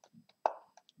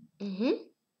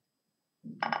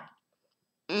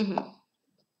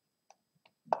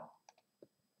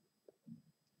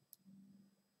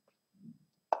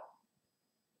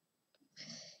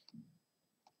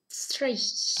 Let's try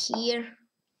here.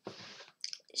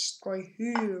 Let's try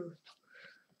here.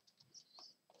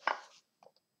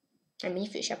 I mean,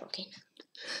 if you chop, okay.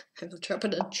 I will chop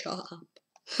it and chop.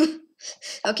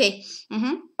 Okay.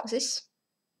 What's this?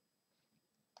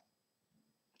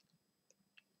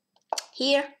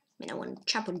 Here. I mean, I want to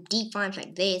chop on D5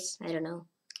 like this. I don't know.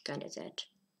 Kind of that.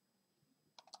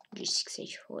 G6,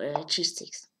 H4,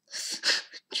 G6.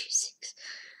 G6.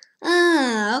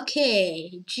 Ah,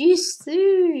 okay.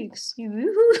 G6.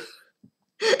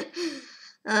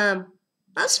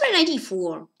 Let's try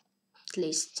 94. At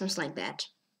least, something like that.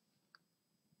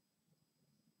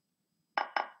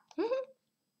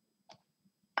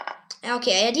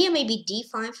 Okay, idea maybe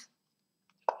D5.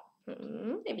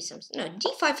 Maybe something. No,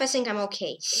 D5. I think I'm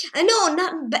okay. I know,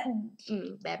 not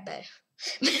bad.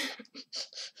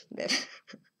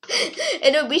 I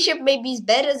know bishop maybe is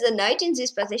better than knight in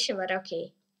this position, but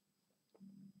okay.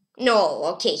 No,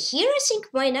 okay. Here I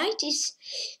think my knight is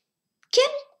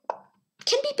can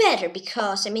be better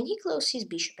because I mean he closed his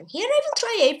bishop, and here I will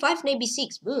try A5 and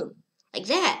B6. Boom, like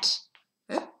that.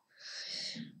 Huh?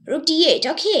 Rook D8.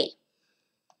 Okay.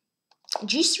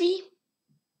 G3.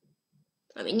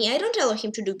 I mean, yeah, I don't allow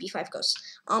him to do B5 because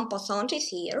passant is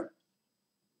here.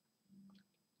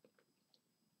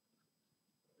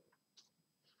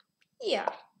 Yeah.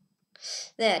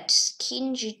 That's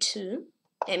King G2.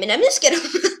 I mean, I'm not scared of.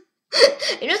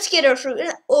 I'm not scared of Rook.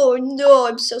 Oh no,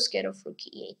 I'm so scared of Rook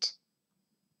E8.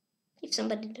 If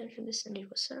somebody doesn't understand, it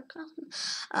was sarcasm.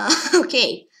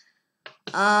 Okay.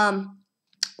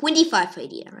 Queen D5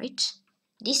 idea, right?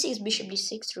 D6, Bishop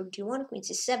D6, Rook D1, Queen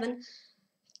C7.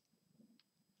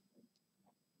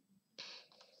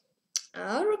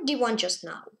 Rook D1 just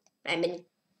now. I mean,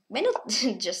 why not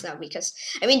just now? Because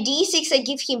I mean D6, I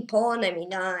give him pawn. I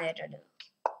mean, I don't know.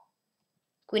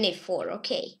 Queen A4,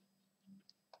 okay.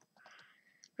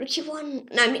 Rook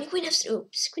E1. No, I mean Queen F3.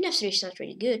 Oops, Queen F3 is not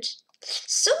really good.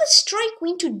 So let's try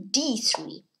Queen to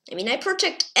D3. I mean, I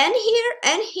protect and here,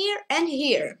 and here, and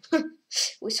here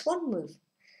with one move.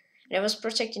 And I was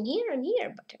protecting here and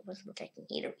here, but I wasn't protecting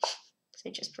here. So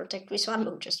I just protect with one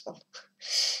move, just one.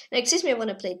 Next is me, I want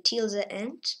to play till the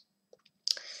end.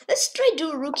 Let's try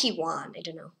do Rook E1. I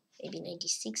don't know. Maybe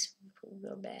 96 would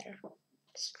go better.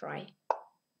 Let's try.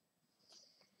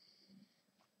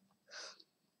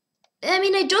 I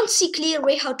mean, I don't see clear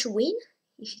way how to win.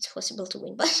 If it's possible to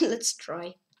win, but let's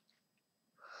try.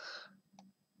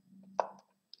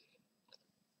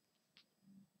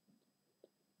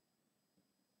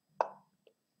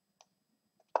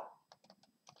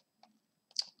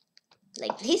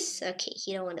 Like this. Okay,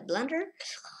 here I want a blunder.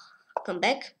 Come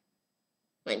back.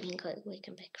 I mean, wait,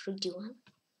 come back. Rook D1.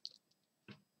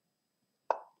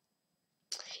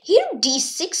 Here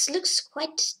D6 looks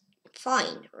quite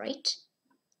fine, right?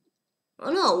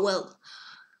 Oh no, well,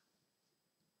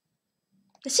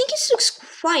 I think it looks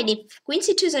fine. If Queen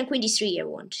C2 and Queen D3, I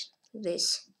want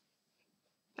this.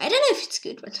 I don't know if it's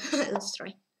good, but let's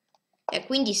try. Yeah,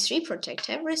 Queen D3 protect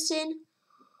everything.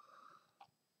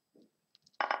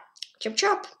 Chop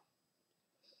chop.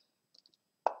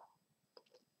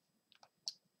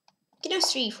 King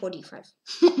F3, 4D5.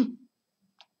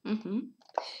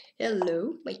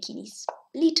 Hello, my king is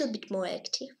a little bit more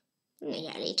active.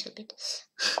 Yeah, a little bit.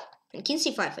 And King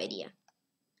C5 idea.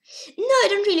 No, I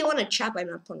don't really want to chop. I'm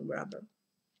not pawn grabber.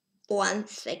 1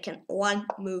 second, one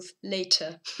move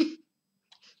later.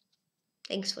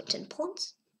 Thanks for 10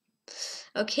 pawns.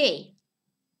 Okay.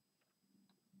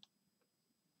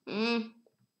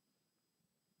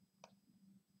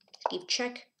 Give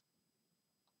check.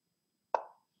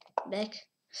 Back.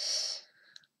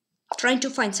 Trying to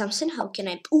find something. How can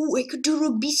I? Oh, I could do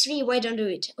rook b3. Why don't I do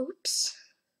it? Oops.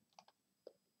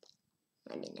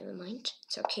 I mean, never mind.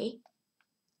 It's okay.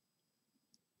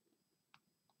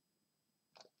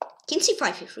 King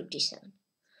c5 if rook d7.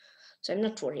 So I'm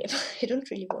not worried about it. I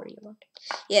don't really worry about it.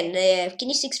 Yeah, and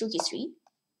king e6, rook e3.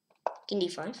 King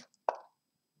d5.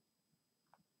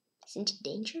 Isn't it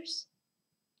dangerous?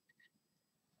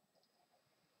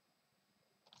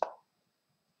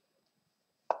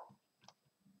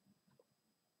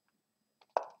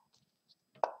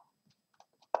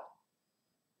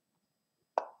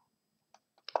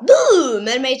 Boom!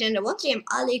 Mermaid and the 1-3.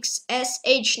 Alex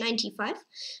SH95.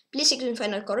 Please explain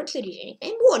final correctly. Reading.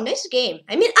 And won. Nice game.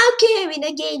 I mean, okay. I mean,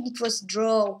 again, it was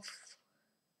draw.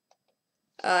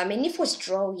 I mean, it was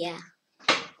draw, yeah.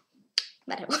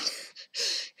 But I won.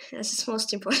 That's the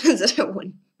most important that I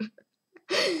won.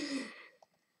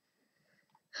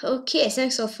 Okay,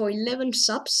 thanks all for 11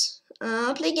 subs.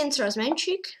 I'll play against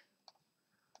Razmanchik.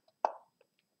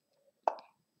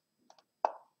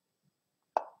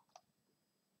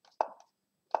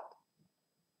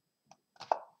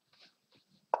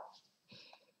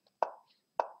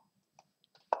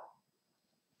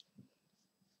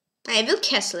 I will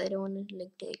castle. I don't want to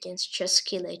like against chess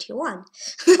skill 81.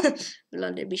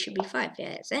 London bishop b5.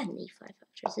 Yeah, then e5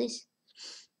 after this.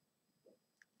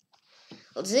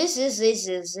 Well, this.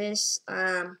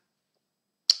 I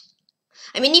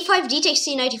mean, e5, d takes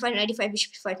c, knight e5, knight e5,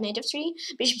 bishop e5, knight f3,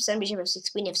 bishop f7, bishop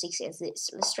f6, queen f6. Yes, this.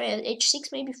 Let's try h6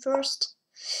 maybe first.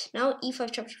 Now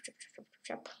e5, chop, chop, chop, chop, chop,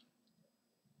 chop.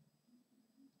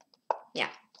 Yeah.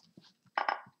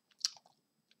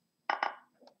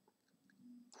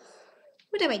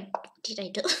 What did I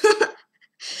do?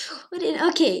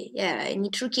 Okay, yeah, I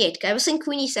need rook e8. I was saying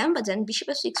queen e7, but then bishop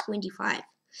f6, queen d5.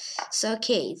 So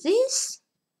okay, this.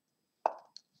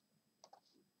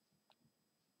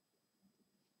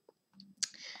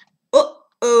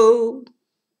 Oh,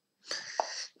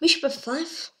 bishop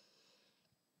f5.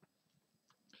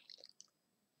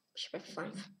 Bishop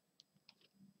f5.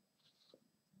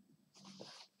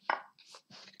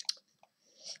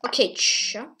 Okay,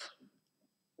 chop.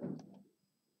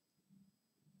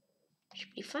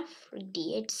 Bishop e5,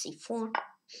 d8, c4.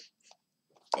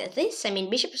 Yeah, this, I mean,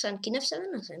 bishop is on king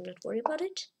f7, so I'm not worried about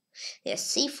it.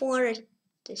 Yes, c4,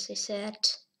 this is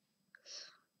it.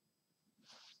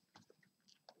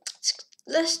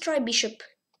 Let's try bishop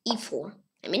e4.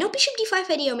 I mean, no bishop d5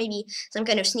 idea, or maybe some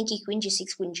kind of sneaky queen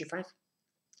g6, queen g5.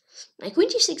 Like queen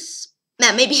g6,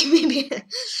 nah, maybe.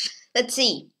 Let's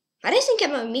see. But I think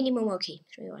I'm a minimum okay.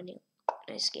 3-1,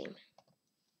 nice game.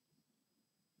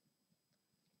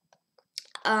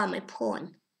 My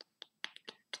pawn.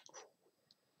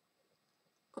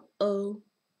 Oh.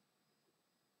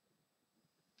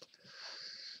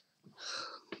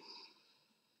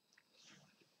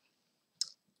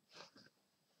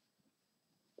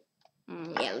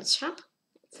 Yeah, let's chop.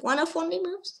 One of only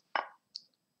moves.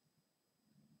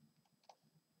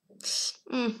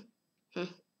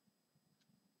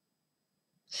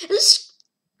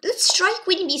 Let's try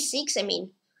queen b6. I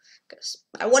mean, because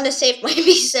I want to save my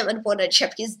b7 pawn and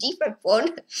chop his d5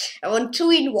 pawn. I want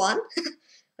 2 in 1.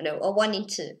 No, or 1 in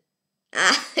 2.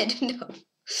 I don't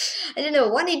know.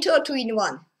 1 in 2 or 2 in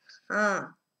 1.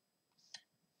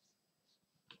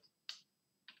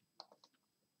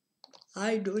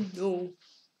 I don't know.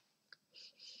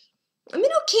 I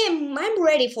mean, okay, I'm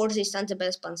ready for this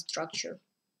anti-best pawn structure.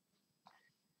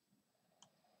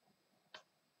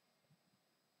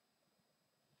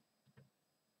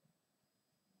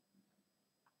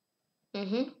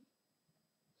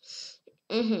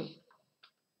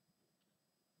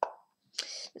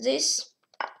 This.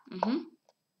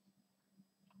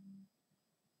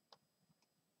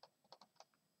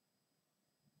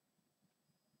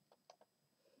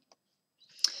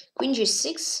 Queen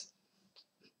g6.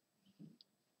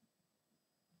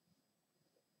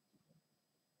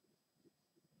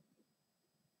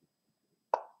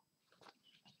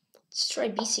 Let's try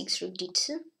b6, rook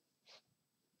d2.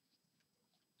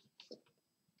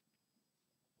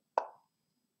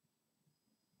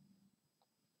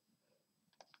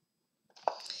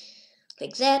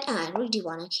 Like that. Rook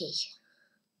d1, okay.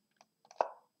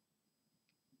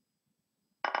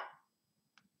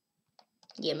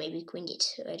 Yeah, maybe queen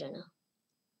d2, I don't know.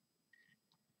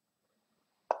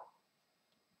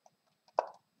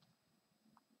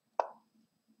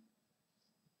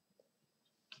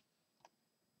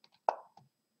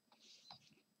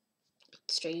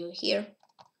 Let's try you here.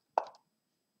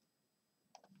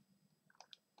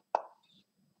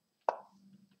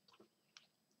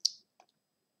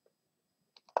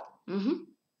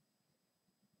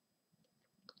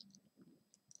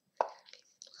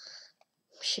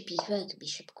 Bishop e5,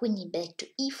 bishop queen back to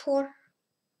e4.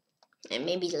 And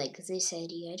maybe like this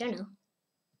idea, I don't know.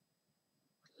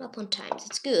 Up on times,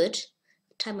 it's good.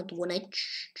 Time at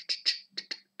 1h.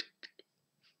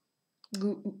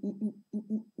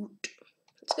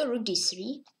 Let's go rook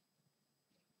d3.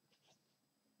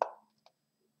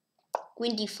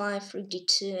 Queen d5, rook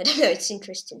d2. I don't know, it's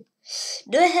interesting.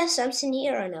 Do I have something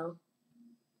here or no?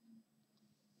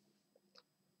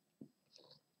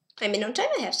 I mean, on time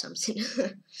I have something.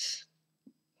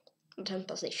 On time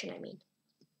position, I mean.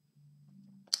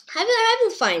 I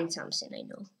will find something, I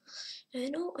know. I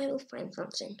know I will find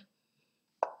something.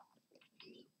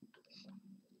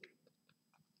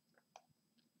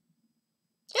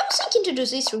 I was thinking to do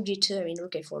this rook g2, I mean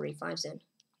rook a4, a5 then.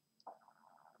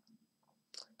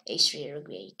 a3, rook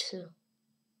a2.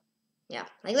 Yeah,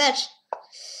 like that.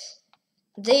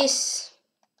 This,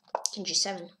 king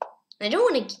g7. I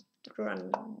don't want to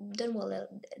run, don't want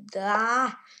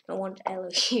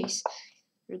LOUs.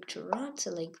 Rook to run,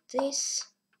 so like this.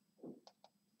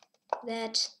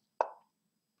 That.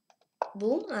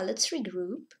 Boom, let's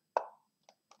regroup.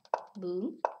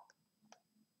 Boom.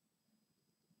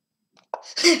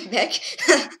 Back.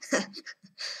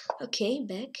 Okay,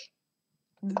 back.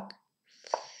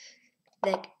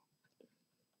 Back.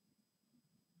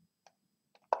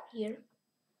 Here.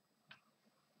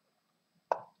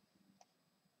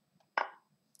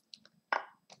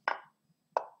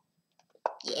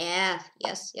 Yeah,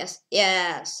 yes,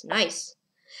 nice.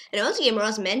 And once again,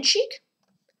 Ross Menchik.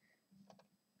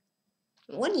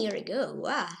 1 year ago,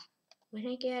 wow. When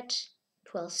I get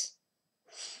 12.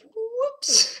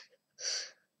 Whoops.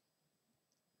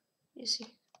 You see.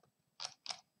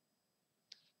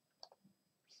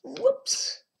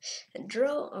 Whoops. And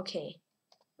draw, okay.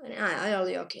 I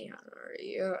only okay.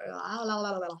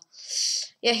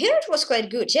 Yeah, here it was quite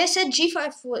good. Yeah, I said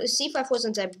c5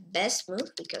 wasn't the best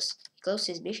move because he closed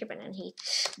his bishop and then he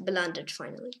blundered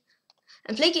finally.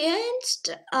 And play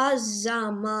against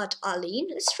Azamat Ali.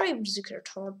 Let's try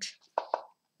Zukertort.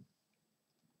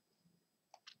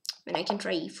 And I can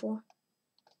try e4.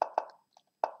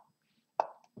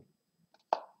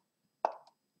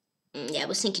 Yeah, I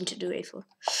was thinking to do a4.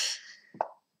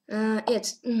 Yeah,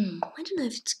 it's. I don't know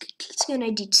if it's good. Let's go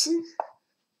knight d2.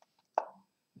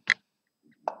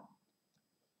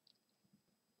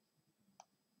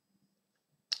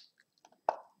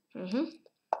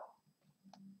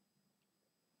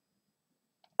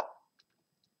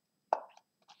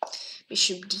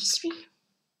 Bishop d3.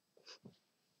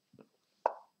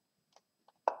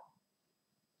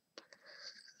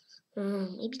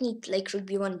 Maybe need like rook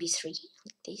b1, b3,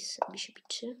 like this, bishop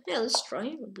b2. Yeah, let's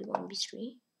try rook b1,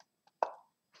 b3.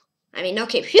 I mean,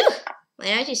 okay, phew! My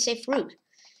knight is safe rook.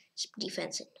 It's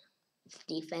defensive.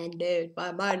 Defended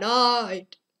by my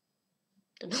knight.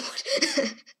 Don't know what.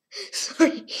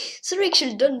 Sorry,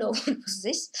 actually don't know what was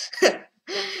this.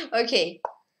 Okay.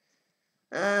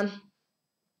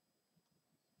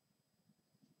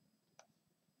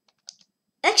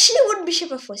 Actually, what bishop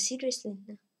f4? Seriously.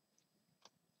 No.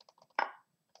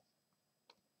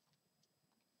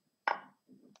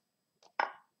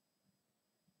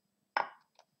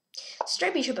 Let's try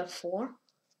bishop f4.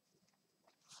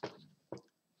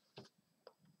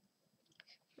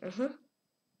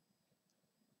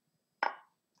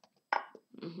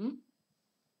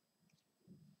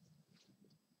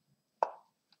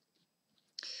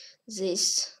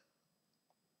 This.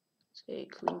 So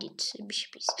queen d2,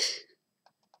 bishop is.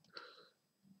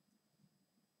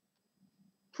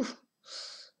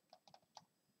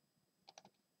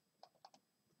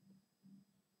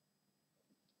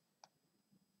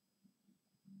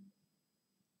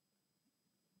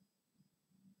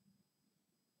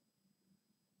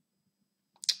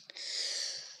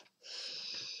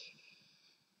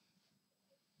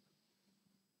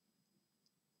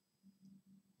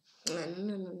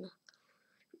 No.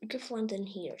 Rook f1 then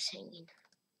here is hanging.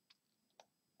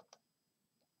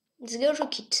 Let's go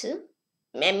rook e2.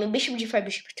 I mean, bishop g5,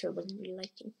 bishop e2. I wasn't really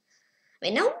liking. I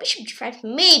mean, now bishop g5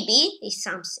 maybe is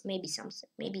something. Maybe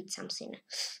it's something.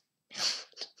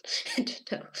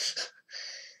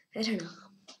 I don't know.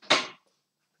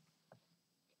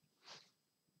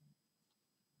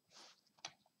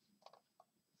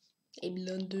 I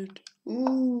blundered.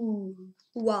 Ooh.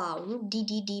 Wow. Rook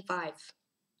d5.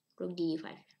 Rook d5.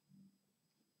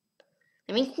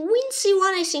 I mean, queen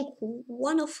c1, I think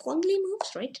one of friendly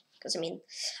moves, right? Because, I mean,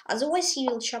 otherwise he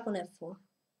will chop on f4.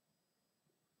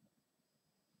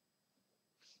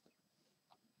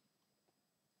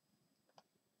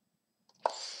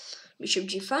 Bishop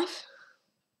g5.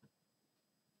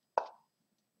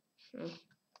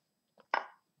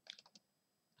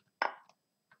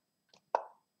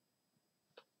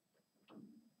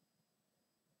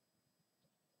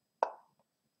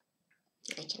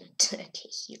 Okay,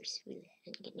 here's really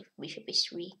hanging if bishop is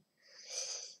 3.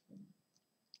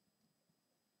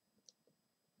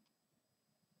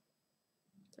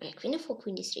 Right, queen f4,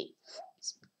 queen d3.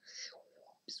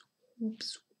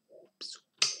 Oops.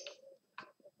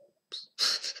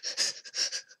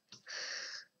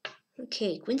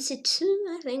 Okay, queen c2,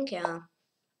 I think, yeah.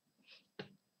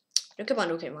 Rook a1,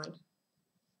 rook a1.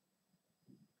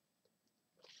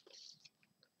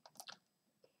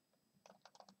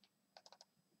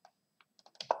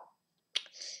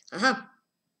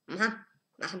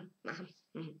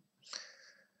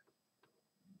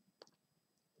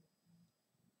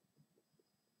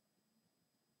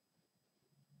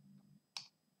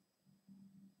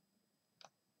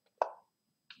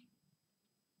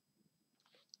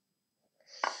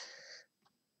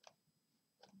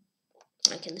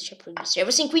 Okay, let's check rook b3. I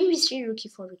was saying queen b3, rook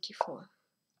e4, rook e4.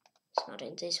 It's not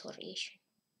in this variation.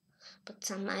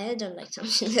 But I don't like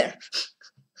something there.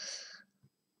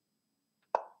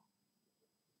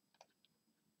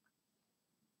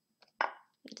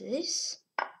 This.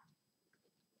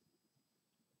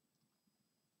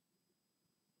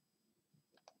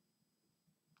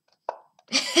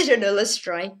 I don't know, let's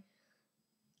try.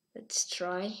 Let's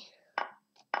try.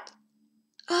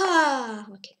 Ah,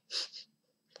 okay.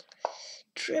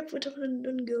 Trap, what I'm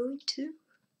not going to.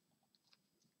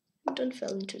 Don't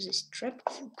fall into this trap.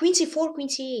 Queen c4, queen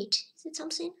c8. Is it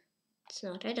something? It's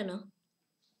not, I don't know.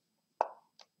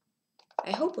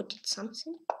 I hope it did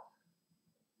something.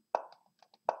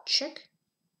 Check.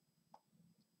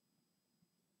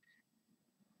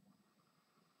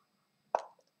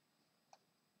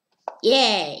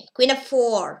 Yay! Queen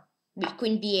f4.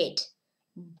 Queen b8.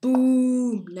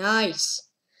 Boom! Nice.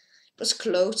 It was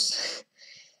close.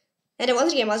 And the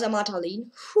other game was a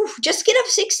Matalin. Just get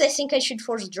f6. I think I should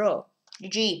force draw.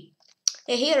 GG.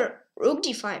 Hey, here, rook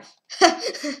d5.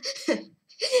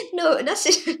 No, that's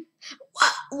it.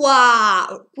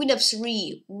 Wow! Queen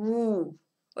f3. Woo.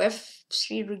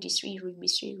 F3, rook d3, rook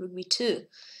b3, rook b2.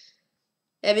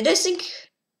 I mean, I think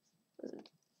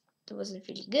that wasn't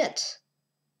really good.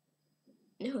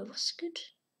 No, it was good.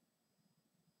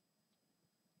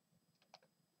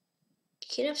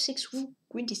 King f6,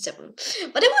 queen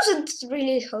d7. But I wasn't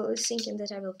really thinking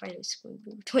that I will find this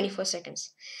 24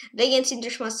 seconds. They against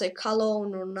International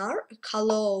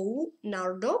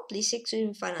Nardo. Please check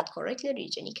to find out correctly.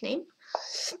 Read your nickname.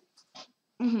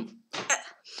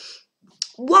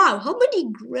 Wow, how many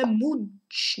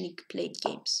Gramunchnik played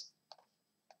games?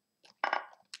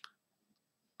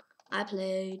 I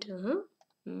played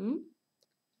 19.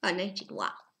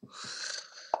 Wow.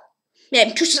 Yeah,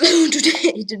 I'm too slow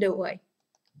today. I don't know why.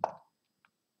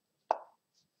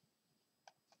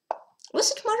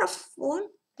 Was it Marathon?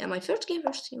 Yeah, my first game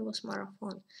was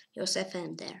Marathon. It was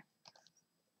FN there.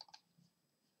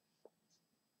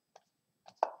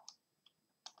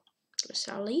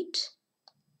 Elite.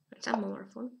 It's a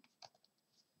Marathon.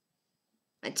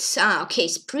 It's okay,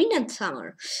 spring and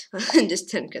summer. I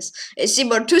understand because it's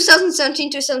about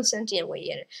 2017. Wait,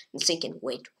 yeah, I'm thinking,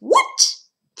 wait, what?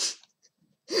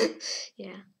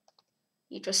 Yeah,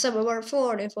 it was summer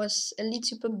Marathon. It was Elite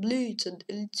SuperBlitz and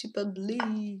Elite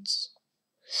SuperBlitz.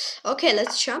 Okay,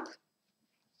 let's jump.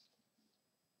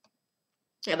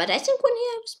 Yeah, but I think when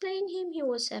I was playing him, he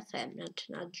was FM,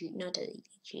 not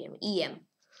GM, EM.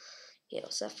 He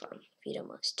was FM, Video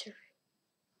Master.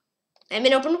 I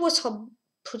mean, opponent was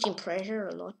putting pressure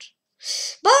a lot,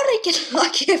 but I get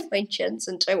lucky if I chance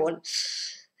and I won.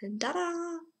 And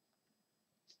ta-da!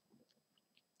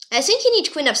 I think you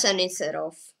need Queen f7 instead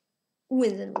of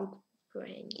with the rook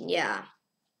hanging. Yeah,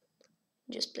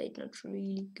 just played not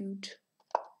really good.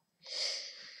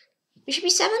 Bishop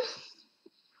b7.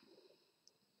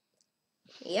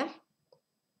 Yeah.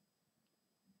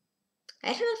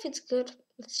 I don't know if it's good.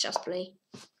 Let's just play.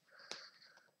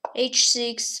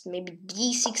 H6, maybe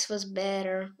D6 was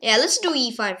better. Yeah, let's do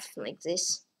E5 like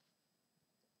this.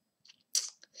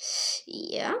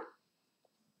 Yeah.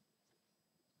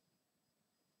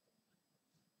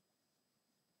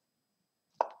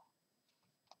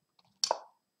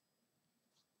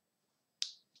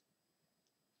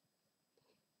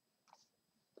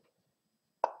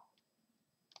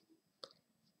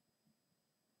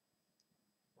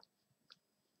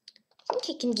 I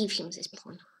think I can give him this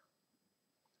pawn.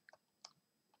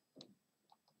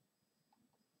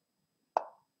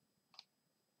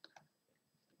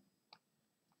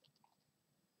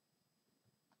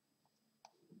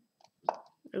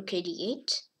 Rook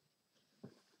d8.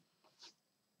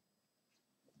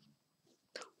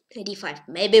 d5.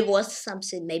 Maybe it was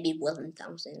something, maybe it wasn't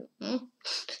something. I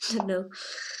don't know.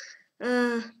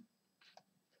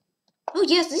 Oh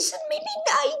yes, this is maybe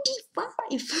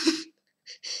 95.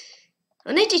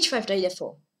 On knight h5, knight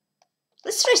f4.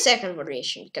 Let's try second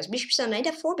variation, because bishop's on knight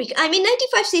f4. I mean,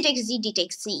 95 c takes z, d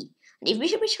takes c. And if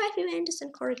bishop h5, if I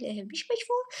understand correctly, I have bishop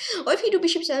h4. Or if you do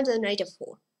bishop 7, then knight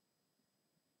f4.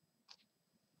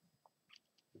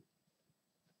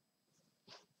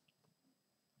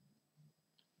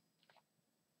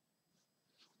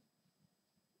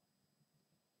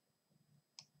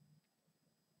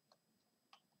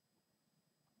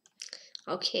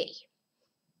 Okay.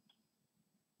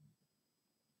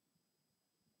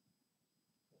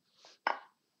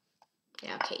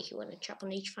 Yeah, okay, he wanna chop on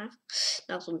h5.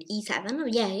 Not on e7. Oh,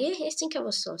 yeah, I think I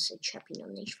was also chopping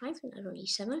on h5 and not on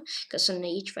e7. Because on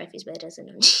h5 is better than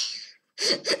on,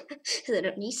 than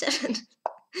on e7.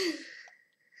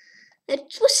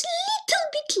 It was a little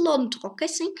bit long talk, I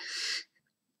think.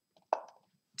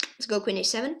 Let's go queen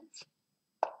h7.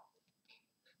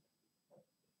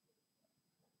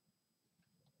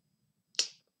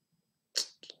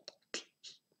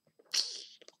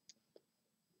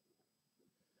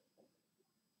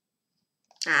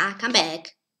 Ah, come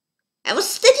back. I was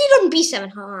standing on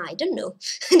b7. I don't know.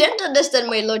 I don't understand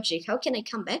my logic. How can I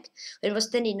come back? When I was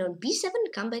standing on b7,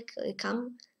 come back,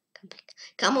 come back.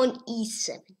 Come on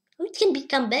e7. How it can be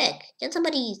come back? Can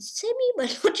somebody say me my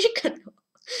logic? No.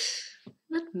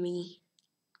 Not me.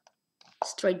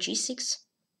 Let's try g6.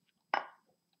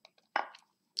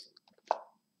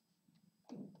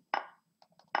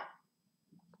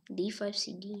 d5,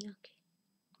 cd, okay.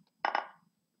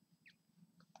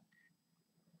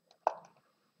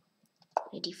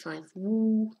 d5,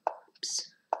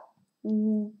 whoops.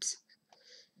 Oops.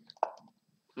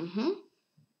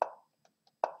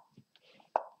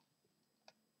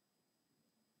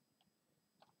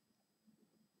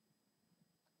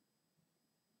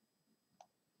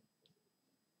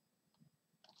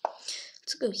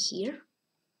 Let's go here.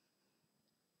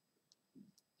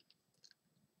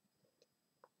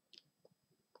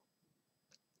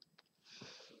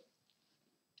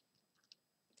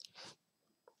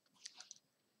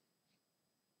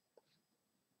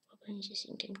 Opponent is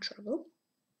in game trouble.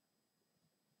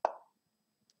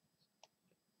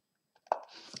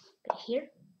 Go here.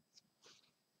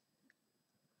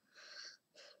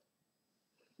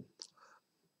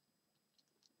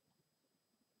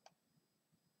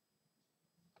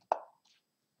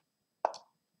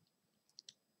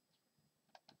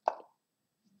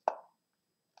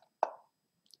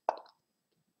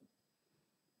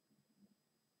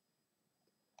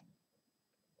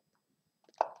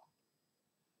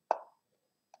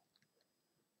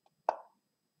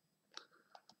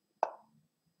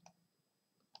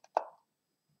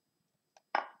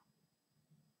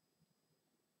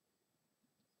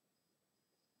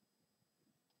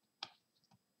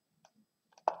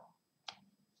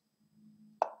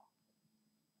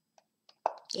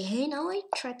 Yeah, now I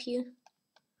trap you.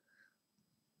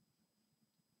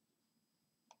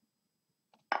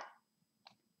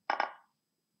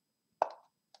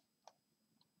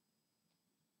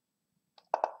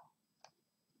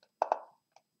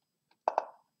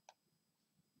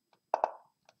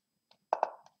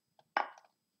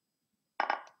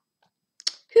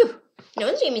 Whew. No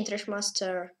International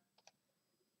Grandmaster.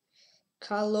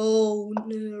 Calonardo.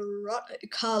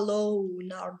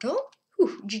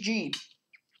 Whew, GG.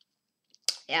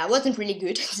 Yeah, I wasn't really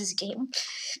good at this game.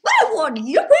 But I won!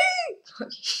 Yippee!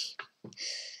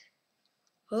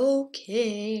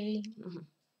 Okay.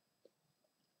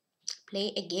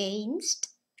 Play against.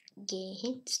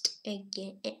 Against.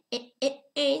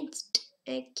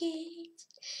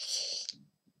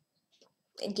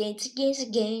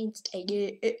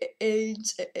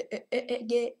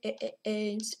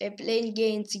 Playing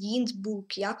against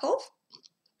Ginsburg Yakov.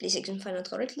 Please explain it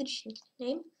correctly,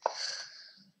 name.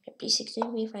 Please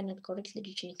explain me if I not correctly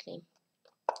the nickname.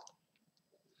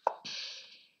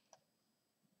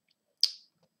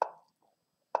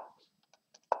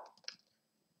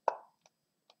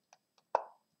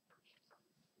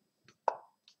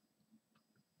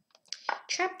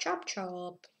 Chop chop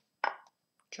chop.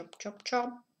 Chop chop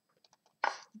chop.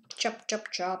 Chop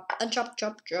chop chop and chop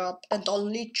chop chop and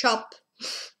only chop.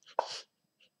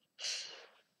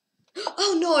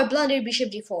 Oh no, I blundered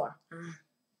bishop d4.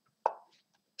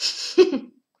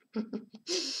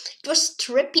 It was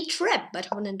trappy trap, but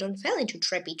opponent don't fall into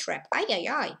trappy trap. Ay ay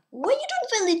ay. Why you don't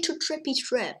fall into trappy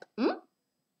trap? No.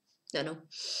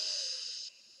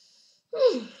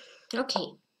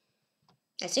 Okay.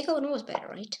 I think I was better,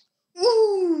 right?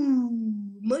 Ooh,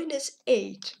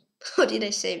 -8. How did I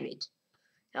save it?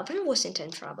 Opponent wasn't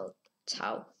in trouble. That's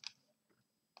how.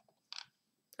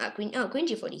 Queen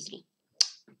g43.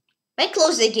 I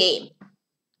close the game.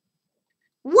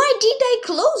 Why did I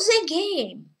close the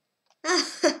game?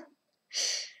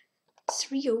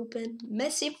 Let's reopen.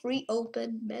 Massive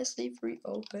reopen. Massive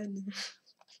reopen.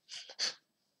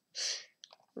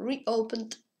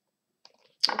 Reopened.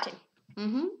 Okay.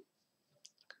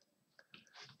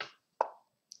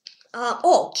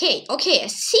 Okay. I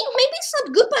think maybe it's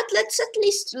not good, but let's at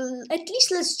least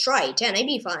let's try it. Yeah,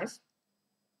 maybe 5.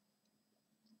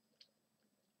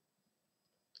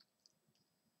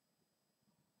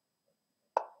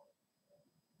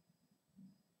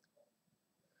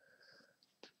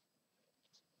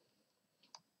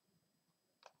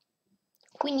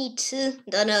 Queen e2.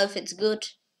 Don't know if it's good.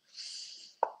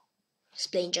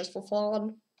 Just playing just for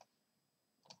fun.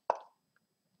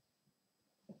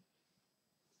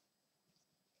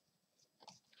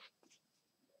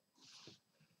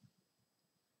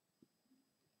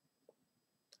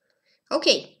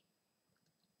 Okay.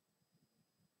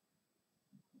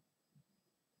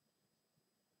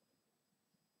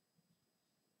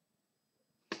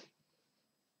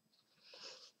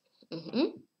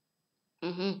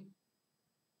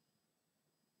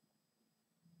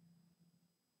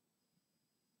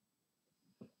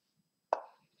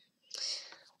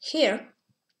 Here.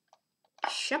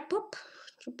 Chop up.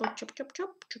 Chop up, chop chop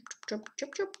chop chop chop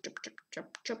chop chop chop chop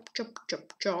chop chop chop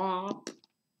chop chop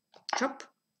chop.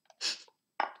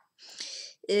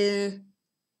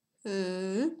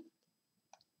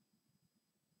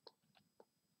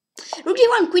 Rook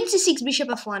d1, queen c6, bishop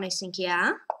f1, I think,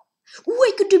 yeah. Ooh,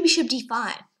 I could do bishop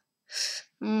d5.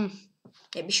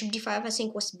 Yeah, bishop d5 I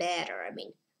think was better. I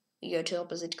mean, you go to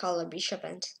opposite color bishop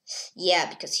and yeah,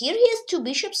 because here he has 2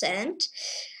 bishops and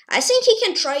I think he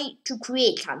can try to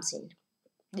create something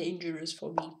dangerous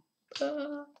for me.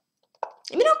 I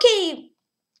mean, okay,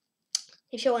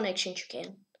 if you want to exchange, you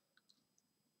can.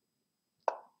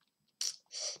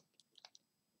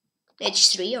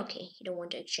 h3, okay, you don't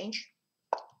want to exchange.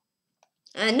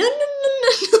 No.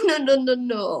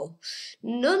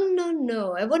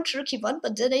 I want rook e1,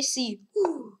 but then I see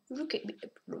rook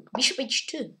bishop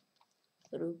h2.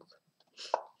 Rook.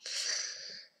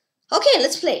 Okay,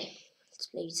 let's play. Let's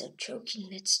play without choking.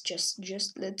 Let's just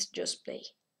play.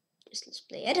 Let's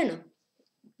play. I don't know.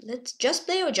 Let's just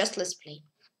play or just let's play.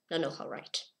 No, how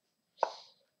right.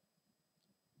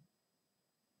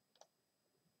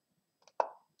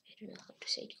 I don't know how to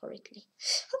say it correctly.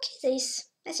 Okay,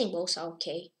 I think both are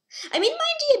okay. I mean,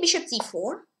 my idea bishop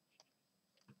d4.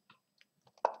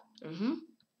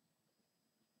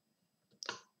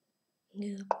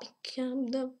 You become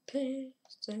the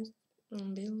person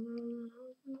below.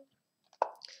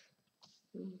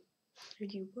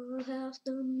 You will have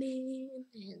the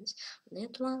meanings.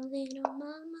 That one thing on my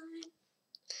mind.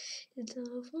 It's a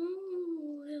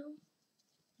fool.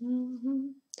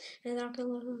 And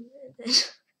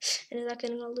I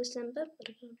can all this and but I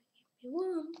can't keep you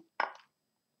warm.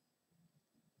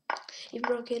 You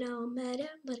broke it all matter,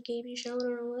 but keep your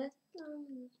shoulder wet.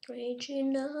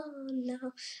 Raging on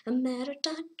now. I'm at a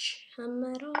touch, I'm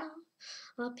at a love.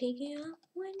 I'll pick you up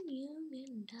when you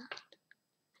get down.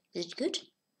 Is it good?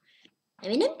 I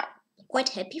mean, I'm quite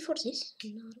happy for this.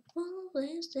 Not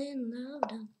always in love,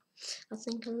 done. I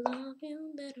think I love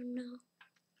you better now.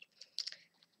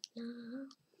 Now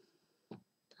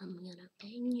I'm gonna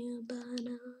paint you by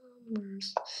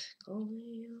numbers. Call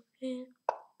you in.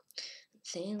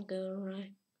 Think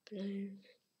right place.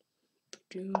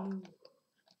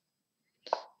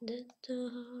 That's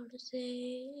hard to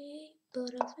say,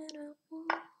 but I feel I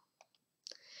want.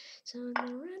 So I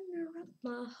surrender up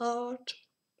my heart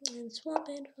and swap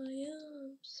it for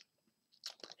yours.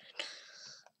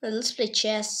 Well, let's play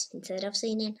chess instead of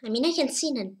singing. I mean, I can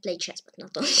sing and play chess, but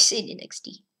not only sing in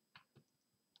XD.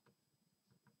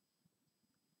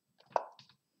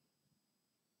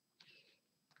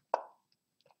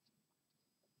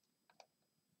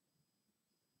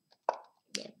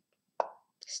 Yeah.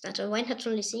 It's not, why not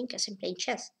only sing? Because I'm playing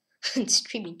chess and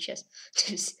streaming chess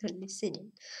to only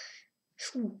singing.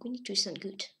 Ooh, we need to sound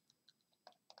good.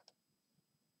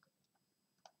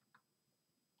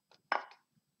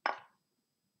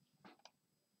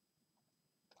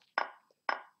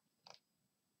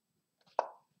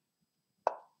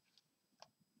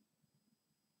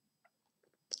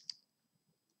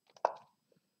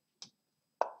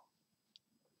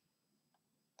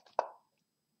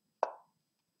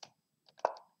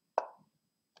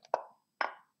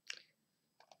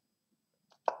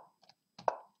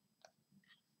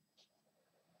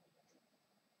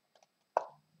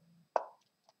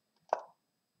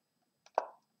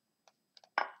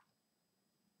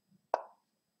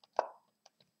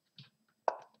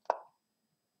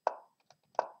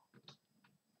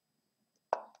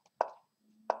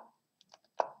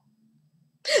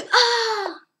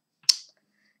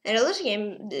 Another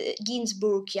game,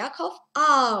 Ginsburg, Yakov.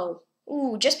 Oh,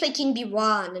 ooh, just play King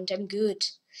B1 and I'm good.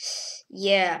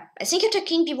 Yeah, I think after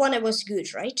King B1 I was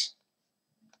good, right?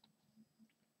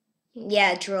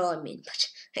 Yeah, draw, I mean, but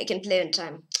I can play on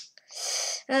time.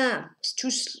 Ah, it's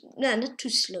too slow. No, not too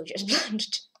slow, just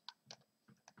blundered.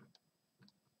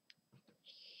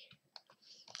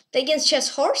 Play against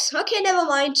chess horse? Okay, never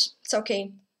mind. It's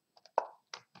okay.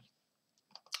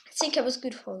 I think I was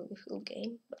good for the full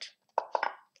game, but...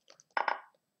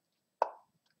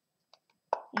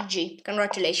 GG,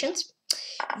 congratulations.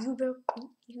 You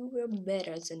were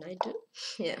better than I do.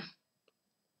 Yeah.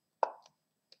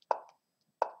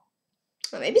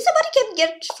 Maybe somebody can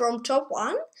get from top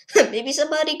 1. Maybe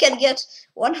somebody can get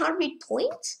 100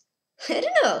 points. I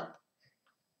don't know.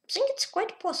 I think it's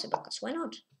quite possible, because why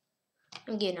not?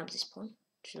 I'm giving up this pawn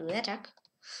to attack.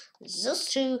 Those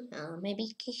two,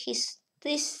 maybe he's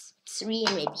this 3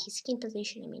 and maybe his king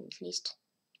position, I mean, at least.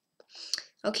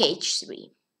 Okay,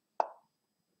 h3.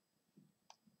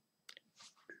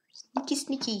 Sneaky,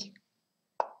 sneaky.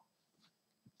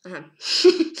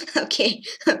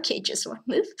 Okay, just one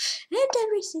move and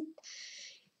everything.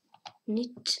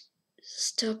 Need to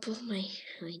stop all my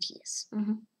ideas.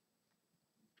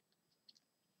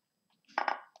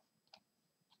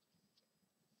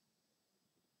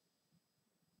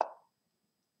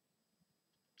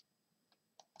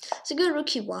 So go rook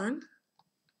e1.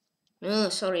 Oh,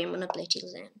 sorry, I'm gonna play till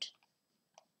the end.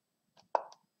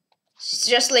 It's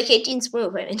just like 18th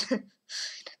move, I mean.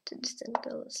 To understand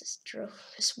goals draw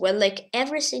as well. Like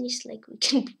everything is like we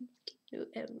can do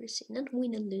everything, not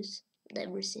win and lose,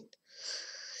 everything.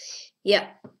 Yeah.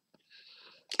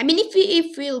 I mean,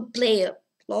 if we'll play a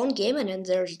long game and then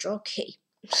there's draw, okay.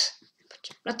 But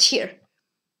not here.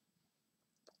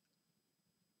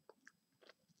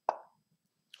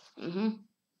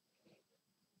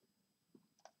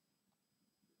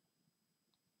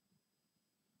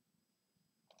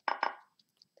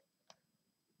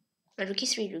 Rook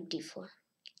e3, rook d4.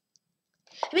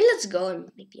 I mean, let's go.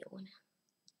 And maybe I wanna.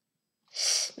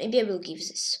 Maybe I will give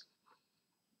this.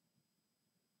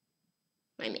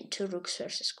 I mean, 2 rooks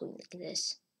versus queen like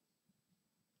this.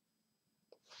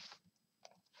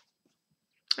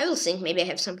 I will think maybe I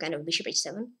have some kind of bishop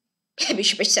h7.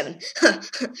 Bishop h7.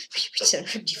 Bishop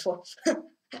h7, rook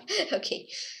d4. Okay.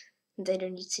 They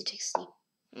don't need c takes c.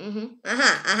 Maybe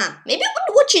I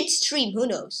would watch it stream, who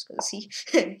knows? Because he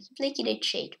played it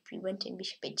h8, preventing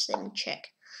bishop h7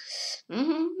 check.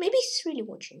 Maybe he's really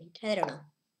watching it. I don't know.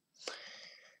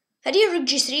 Idea rook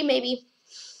g3, maybe.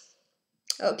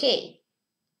 Okay.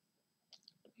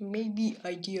 Maybe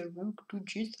idea rook to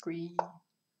g3.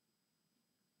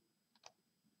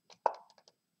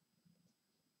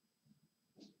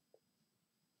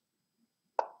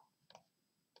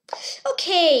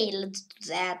 Okay, let's do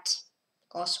that. Of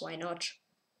course, why not?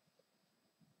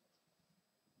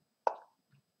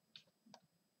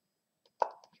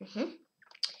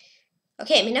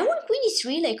 Okay, I mean, I want queen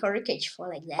e3 like or rook h4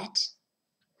 like that.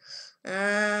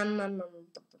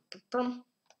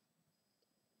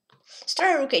 Let's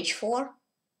try rook h4.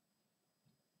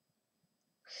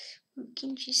 Rook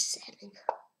in g7.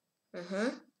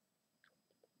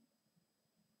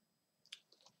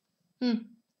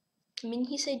 I mean,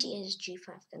 his idea is g5,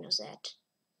 kind of that.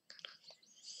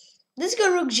 Let's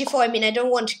go rook g4. I mean, I don't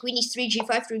want queen e3,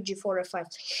 g5, rook g4, f5.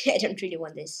 I don't really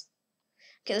want this.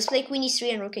 Okay, let's play queen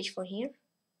e3 and rook h4 here.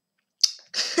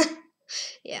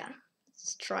 Yeah,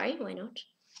 let's try. Why not?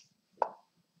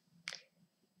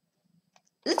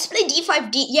 Let's play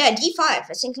d5, yeah, d5.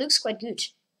 I think looks quite good.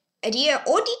 Idea,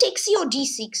 or d takes c or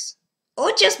d6.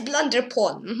 Or just blunder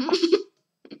pawn.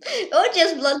 Or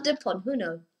just blunder pawn. Who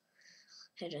knows?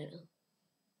 I don't know.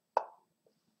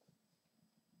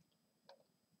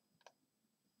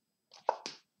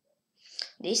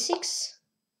 d6.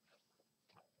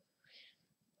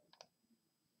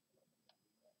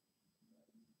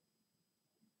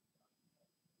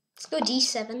 Let's go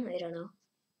d7. I don't know.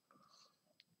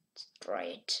 Let's try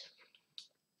it.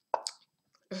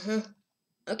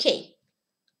 Okay.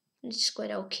 It's quite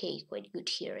okay. Quite good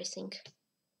here, I think.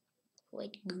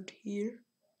 Quite good here.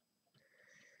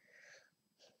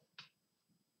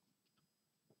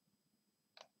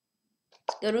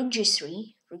 Let's go rook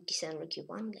g3. Rook d7, rook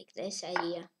e1. Like this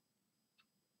idea.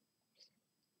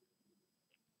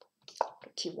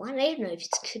 Rook e1. I don't know if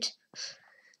it's good.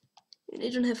 I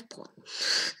don't have pawn.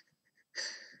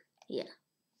 Yeah.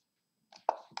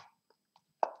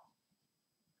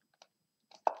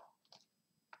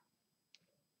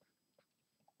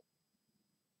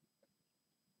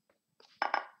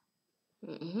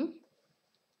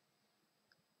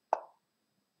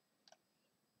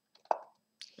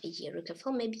 here. Rook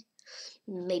f4,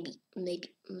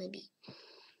 maybe.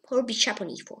 Or bishop on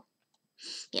e4.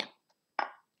 Yeah.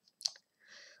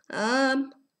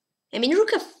 I mean,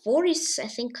 rook f4 is, I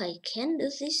think I can do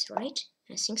this, right?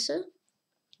 I think so.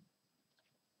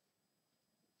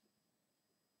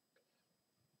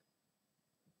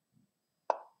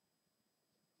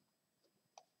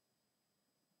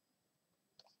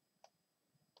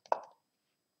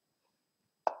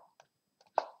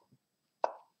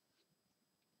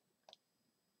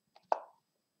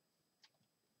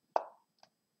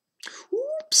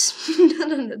 Oops.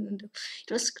 No.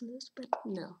 It was close, but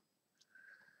no.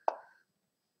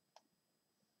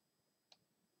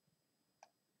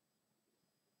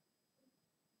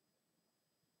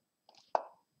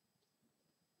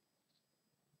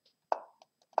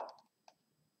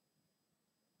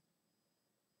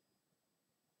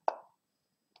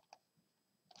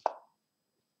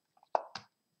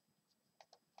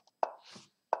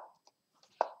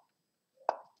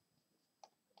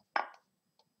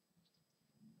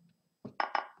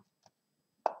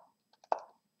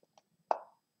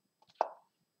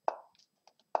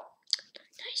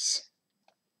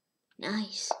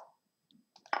 Nice.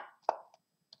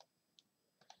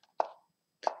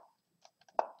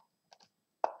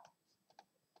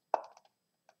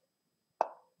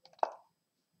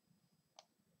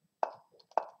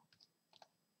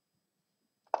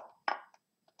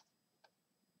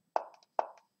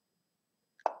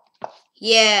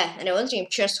 Yeah, and I want to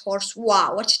chess horse.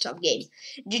 Wow, what a tough game.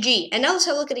 GG. And now let's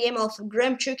have a look at the game of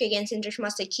Graham Chuk against International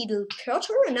Master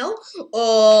Piotr. And now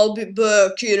I'll be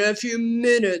back in a few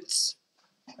minutes.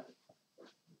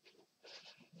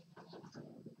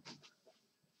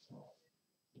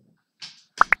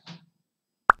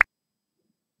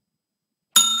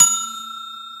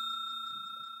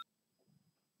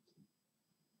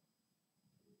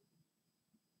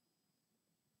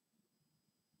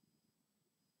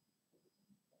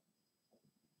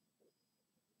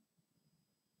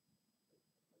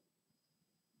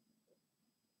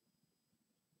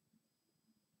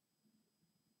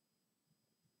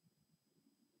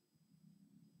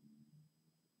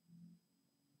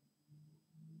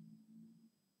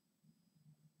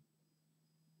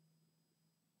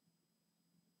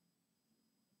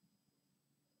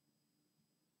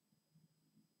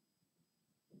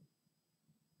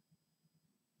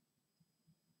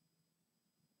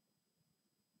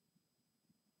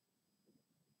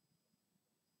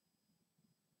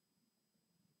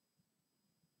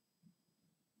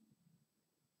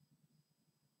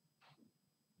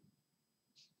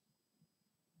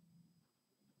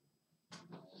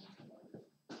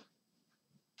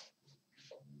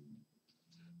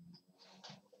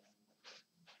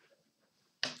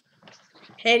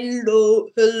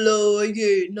 Hello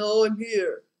again. Now I'm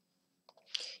here.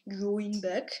 Join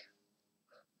back.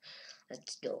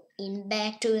 Let's go in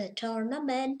back to the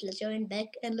tournament. Let's join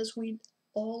back and let's win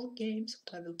all games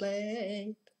that I will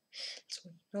play. Let's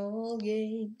win all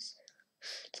games.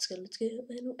 Let's go.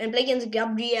 And play against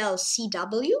Gabriel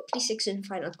CW. Please explain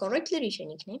final correctly. Reach your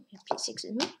nickname. Yeah, please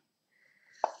explain me.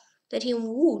 Let him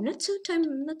woo. Not so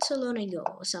long ago.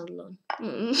 Or so long.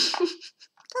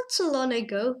 Not so long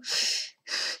ago.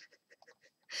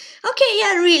 Okay,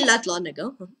 yeah, really not long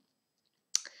ago.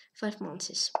 5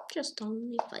 months. Just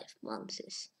only 5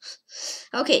 months.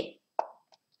 Okay.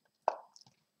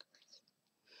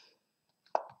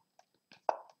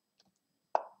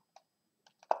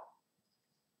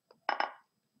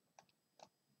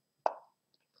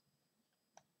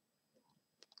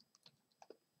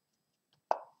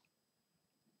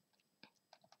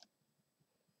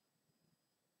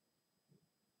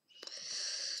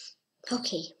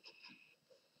 Okay.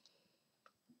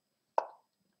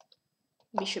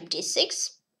 Bishop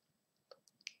d6.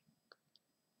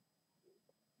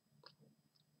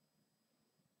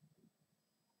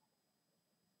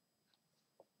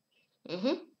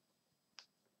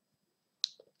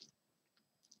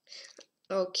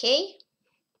 Okay.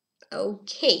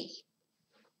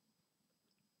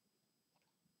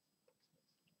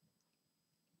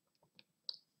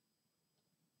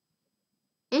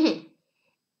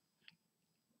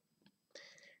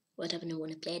 What happened? I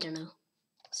want to play? I don't know.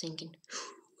 Thinking.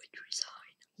 What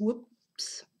resign?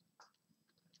 Whoops.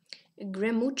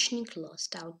 Gramuchnik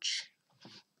lost. Ouch.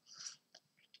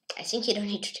 I think you don't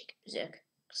need to take Berserk.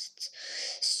 It's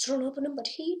strong opponent, but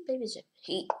he played Berserk.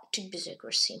 He took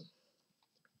Berserker sim.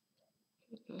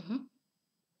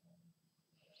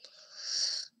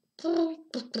 Oh,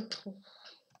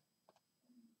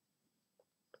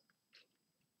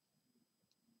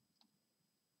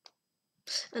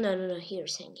 no,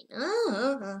 here's hanging.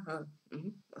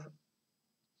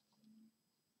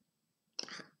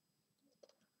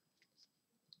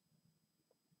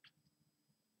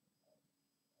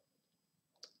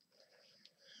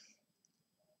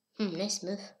 Nice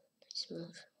move. Nice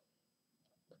move.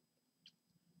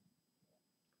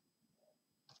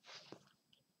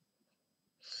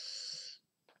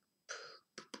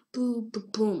 Boom, boom,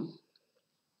 boom.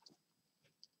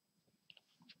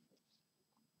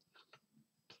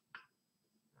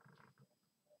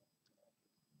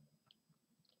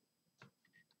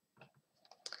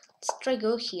 Let's try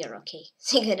go here. Okay. I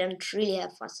think I don't really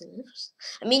have fast moves.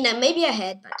 I mean, maybe I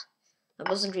had, but I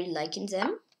wasn't really liking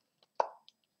them.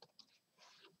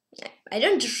 I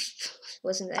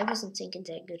wasn't thinking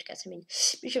they're good because I mean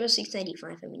bishop of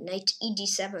 695. I mean knight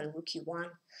ed7, rook e1,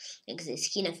 like this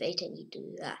king of 8. I need to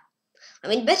do that. I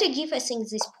mean better give I think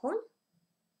this pawn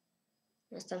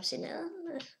or something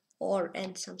else,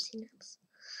 and something else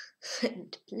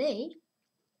and play.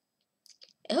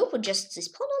 I hope with just this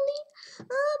pawn only,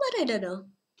 but I don't know.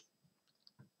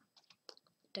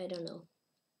 I don't know.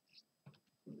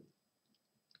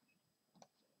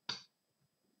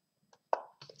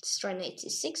 Let's try knight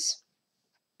c6.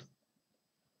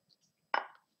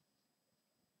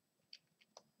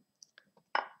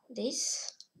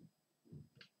 This.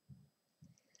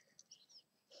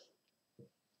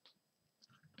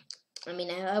 I mean,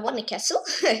 I want a castle.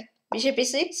 Bishop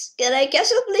e6. Can I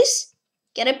castle, please?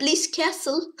 Can I please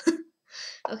castle?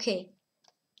 Okay.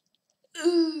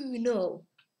 Ooh, no.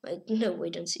 No,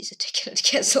 wait, don't see that I cannot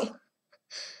castle.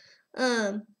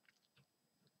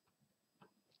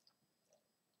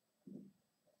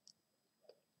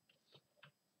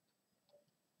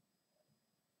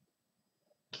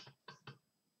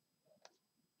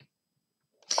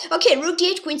 Okay, rook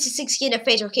d8, queen c6, king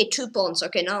f8. Okay, 2 pawns.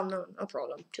 Okay, no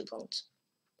problem. 2 pawns.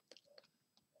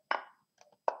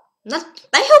 Not.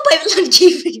 I hope I will not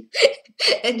give you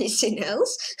anything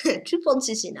else. 2 pawns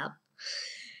is enough.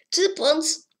 2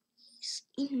 pawns is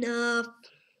enough.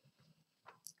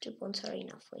 2 pawns are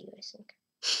enough for you, I think.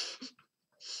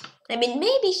 I mean,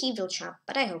 maybe he will chop,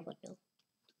 but I hope not.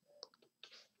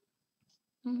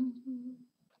 No.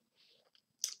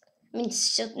 I mean,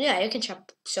 so, yeah, you can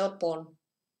chop short pawn.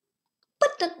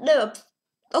 But no.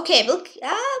 Okay, we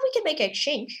can make an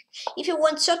exchange. If you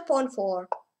want short pawn for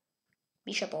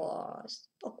bishop or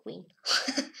queen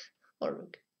or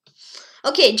rook.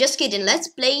 Okay, just kidding. Let's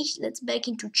back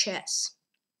into chess.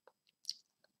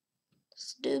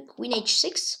 Let's do queen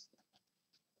h6.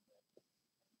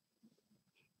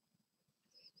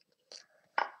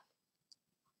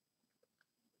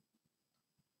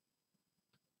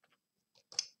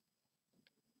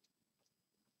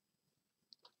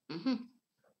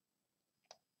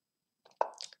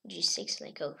 G6,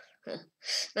 like, oh,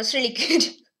 that's really good.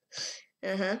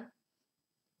 3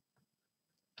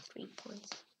 points.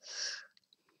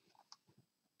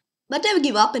 But never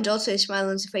give up and also smile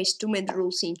on the face. 2 minute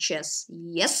rules in chess.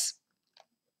 Yes.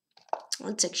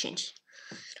 Let's exchange.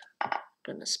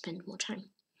 Gonna spend more time.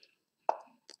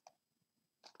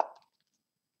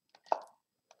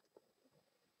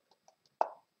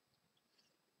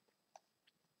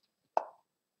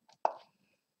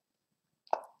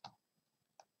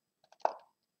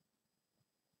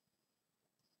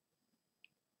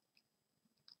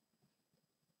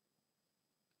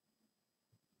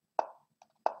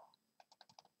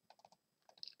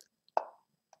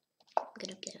 I'm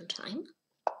gonna play on time.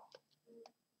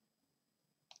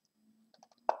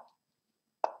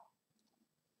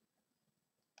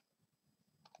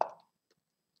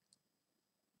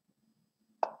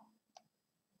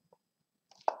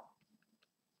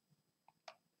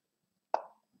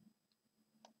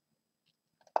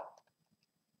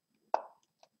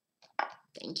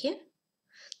 Thank you.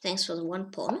 Thanks for the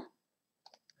 1 pawn.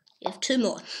 You have 2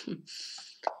 more. Do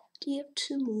you have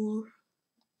 2 more?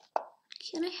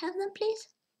 Can I have them, please?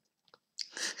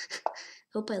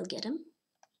 Hope I'll get them.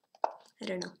 I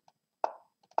don't know.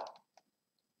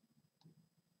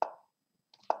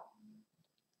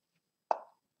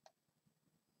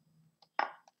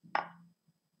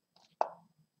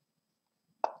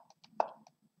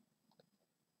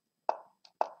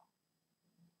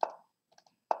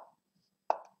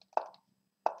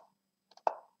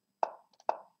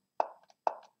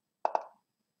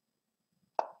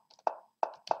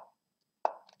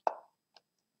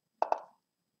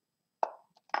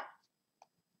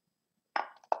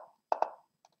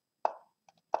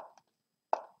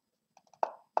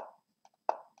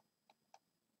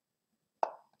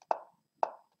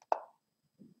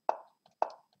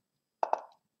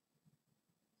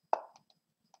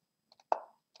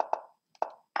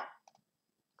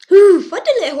 What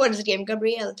the what is the game?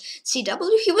 Gabriel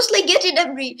CW. He was like getting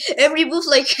every move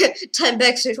like time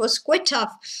back, so it was quite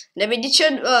tough. And I mean, it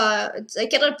should. I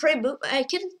cannot pre move.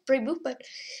 But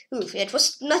oof, it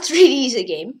was not really easy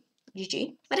game.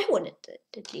 GG. But I won it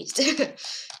at least.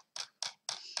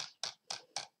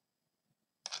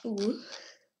 Ooh.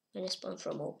 I respond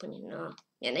from opening. No.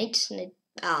 Yeah, knight.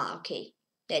 Ah, okay.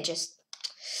 Yeah, just.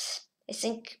 I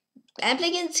think I'm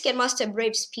playing against Grandmaster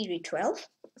Brave Spirit 12.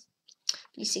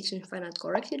 Please 6 and find out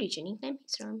correctly. Reach a nickname.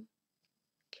 It's from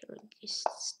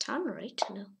Kyrgyzstan, right?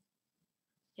 No.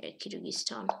 Yeah,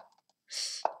 Kyrgyzstan.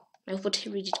 I hope I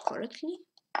read it correctly.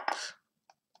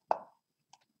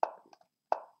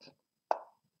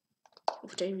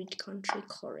 Would I read country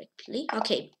correctly?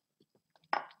 Okay.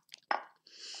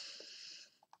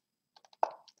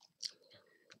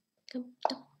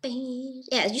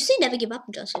 Yeah, you say never give up,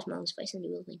 just use mouse spice and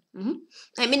you will win.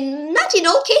 I mean, not in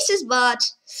all cases, but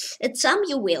at some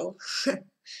you will.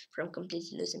 From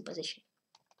completely losing position.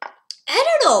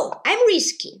 I don't know. I'm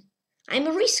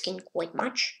risking quite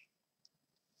much.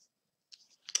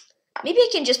 Maybe I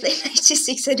can just play knight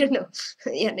c6. I don't know.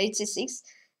 Yeah, knight c6.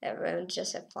 Everyone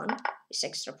just have fun. It's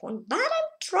extra fun. But I'm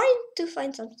trying to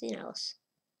find something else.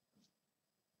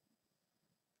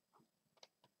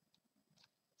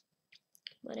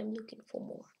 But I'm looking for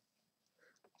more.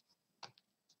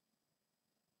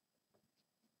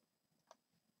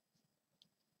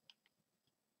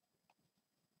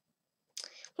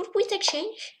 What queen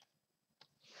exchange?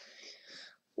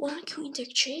 One queen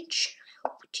exchange? I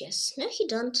hope yes. No, he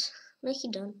don't. No, he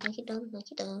don't. No, he don't. No,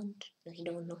 he don't. No, he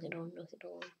don't. No, he don't. No, he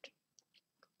don't.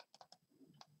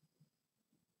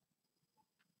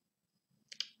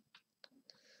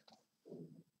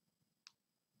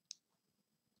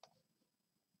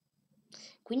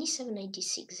 Queen e7,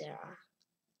 96 there are.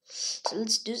 So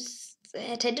let's do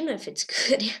that. I don't know if it's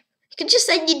good. You can just,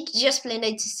 I need to just play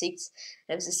 96.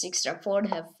 Have the 6 pawn,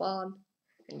 have fun.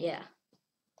 And yeah.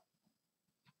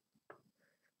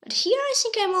 But here I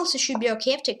think I'm also should be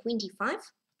okay after queen d5.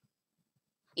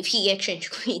 If he exchange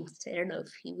queens. I don't know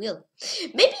if he will.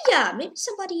 Maybe, yeah, maybe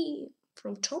somebody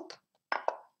from top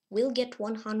will get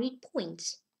 100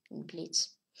 points in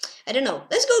Blitz. I don't know.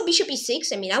 Let's go bishop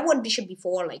e6. I mean, I want bishop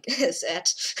b4 like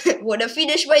that. Wanna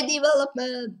finish my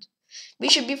development.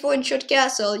 Bishop b4 in short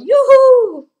castle.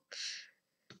 Yoo-hoo!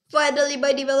 Finally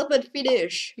my development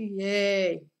finish.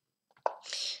 Yay.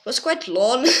 It was quite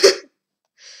long.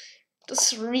 It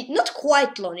was not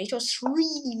quite long. It was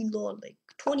really long. Like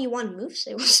 21 moves.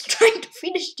 I was trying to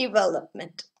finish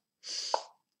development.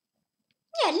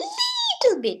 Yeah,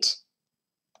 little bit.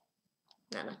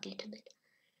 No, not little bit.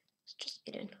 Let's just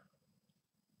get in.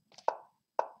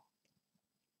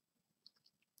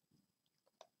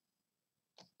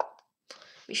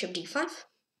 Bishop d5.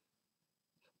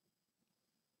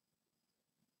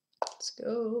 Let's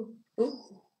go.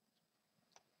 Ooh.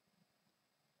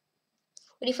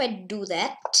 What if I do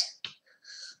that?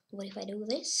 What if I do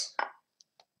this?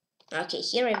 Okay,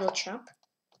 here I will chop.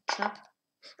 Chop.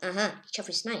 Chop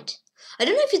with knight. I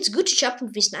don't know if it's good to chop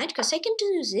with this knight, because I can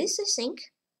do this, I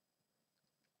think.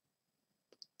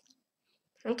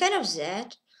 I'm kind of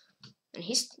that. And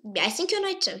I think your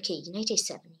knight, okay, knight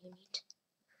a7 you need.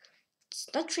 It's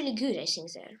not really good, I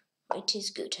think, there. Oh, it is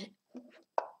good.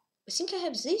 I think I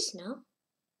have this now.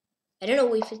 I don't know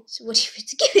what if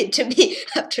it's given to me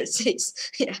after this.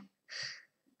 Yeah.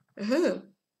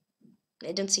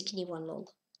 I don't think anyone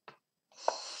lol.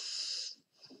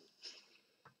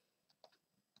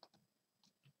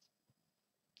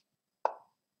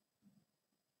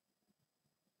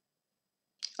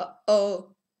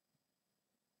 Uh-oh.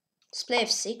 Let's play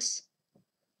f6.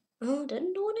 Oh, I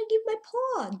don't want to give my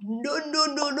pawn.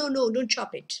 No, don't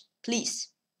chop it. Please.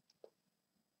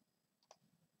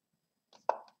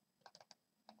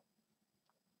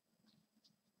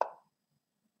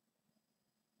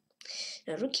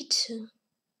 Now, rook e2.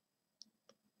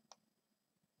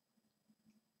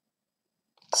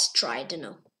 Let's try, I don't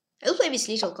know. I'll play with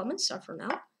little comments, start from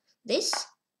now. This.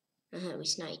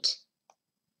 With knight.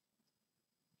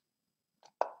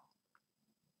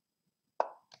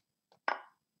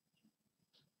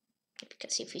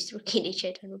 Because if he's rook in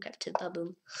h8 and rook f2,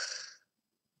 baboom.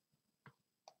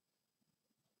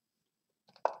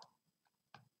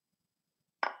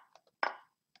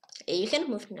 You can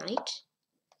move knight.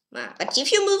 But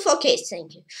if you move, okay,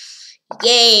 thank you.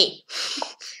 Yay!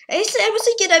 I was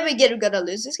thinking I'm gonna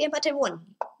lose this game, but I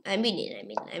won. I'm winning. I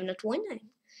mean, I'm not winning.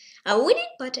 I'm winning,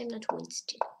 but I'm not winning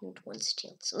still. Not one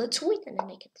still. So let's win, and then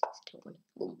I can still win.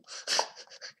 Boom.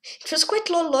 It was quite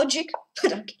low logic,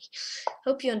 but okay.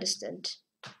 Hope you understand.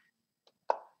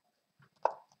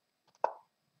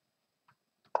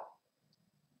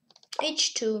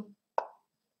 H2.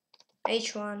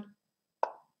 H1.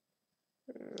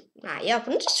 Yeah,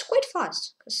 but it's quite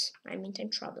fast, because I'm in time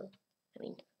trouble. I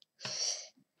mean,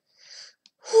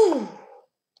 whew.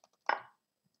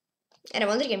 And I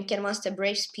wonder if Grandmaster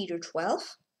breaks Peter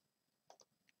 12.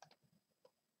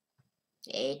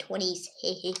 Hey, 20s.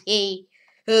 Hey, hey, hey.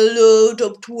 Hello,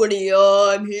 top 20.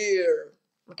 I'm here.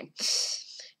 Okay.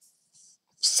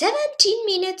 17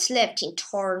 minutes left in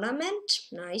tournament.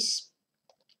 Nice.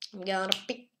 I'm gonna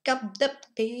pick up the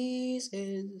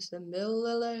pieces and build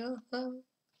a layout.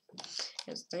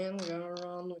 Cause then go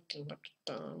around looking like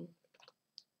down.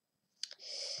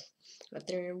 But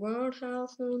there won't have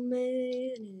so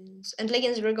minutes. And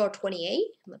Legends record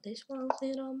 28. But this one's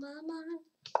in on my mind.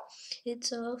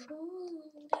 It's a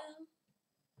full down.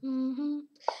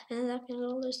 And I can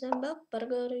always stand up, but I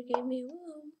gotta give me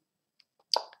room.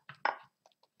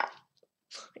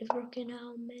 It's broken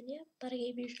out, man, yeah, but I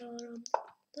gave you shot on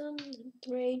them.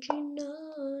 Raging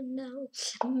on now.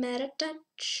 I'm at a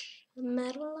touch, I'm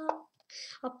at a love.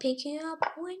 I'll pick you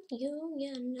up when you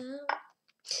get now.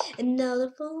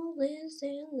 Another fool is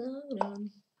in the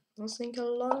I think I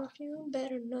love you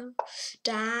better now.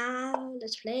 Down,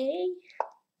 let's play.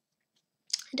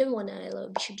 I don't want to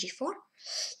love bishop g4.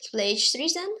 Let's play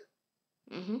h3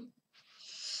 then.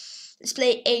 Let's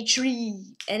play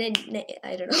h3 and then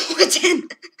I don't know what's then.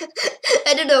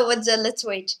 I don't know what's then. Let's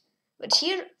wait. But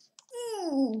here,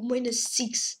 ooh,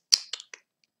 -6.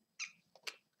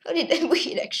 How did I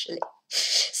win actually?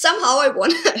 Somehow I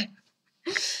won.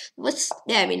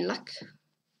 I mean, luck.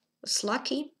 Was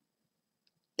lucky.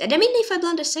 And I mean, if I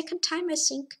blunder second time, I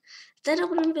think that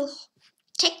opponent will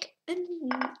take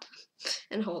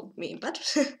and hold me. But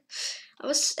I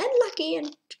was unlucky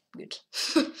and good.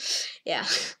 Yeah.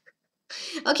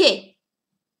 Okay.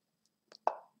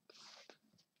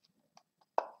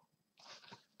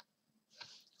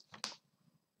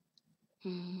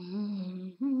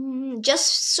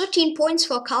 Just 13 points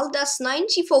for Kaldas,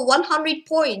 90 for 100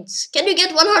 points. Can you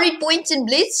get 100 points in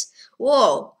Blitz?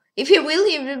 Whoa. If he will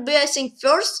be, I think,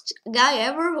 first guy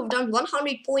ever who've done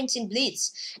 100 points in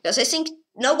Blitz. Because I think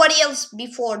nobody else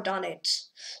before done it.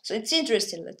 So it's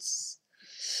interesting. Let's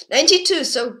 92.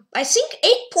 So I think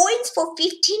 8 points for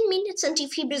 15 minutes and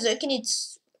if he berserking,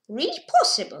 it's really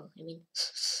possible. I mean,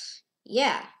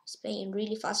 yeah, he's playing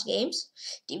really fast games.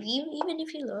 Even if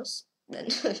he lost. Then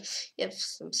you have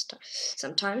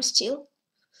some time still.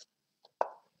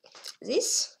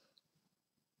 This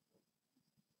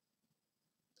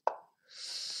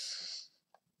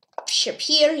bishop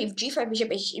here, if g5,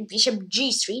 bishop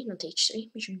g3, not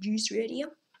h3, bishop g3 idea.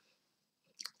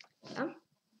 Yeah.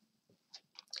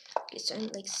 Okay, so I'm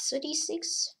like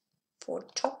 36. For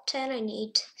top 10, I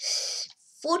need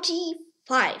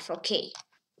 45. Okay.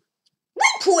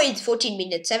 9 points, 14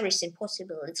 minutes, everything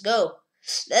possible. Let's go.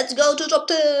 Let's go to top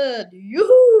 10.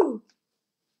 Yoo-hoo!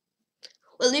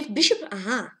 Well, if bishop,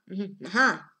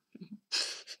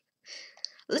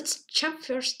 Let's jump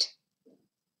first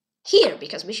here,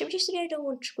 because bishop g3, I don't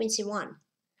want queen c1.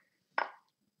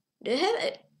 Do I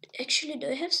have, actually, do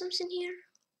I have something here?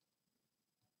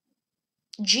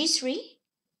 g3?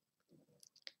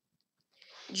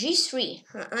 g3,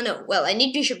 no, well, I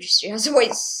need bishop g3,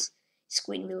 otherwise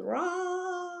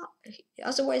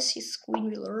his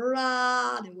queen will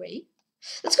run, away.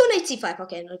 Let's go knight c5.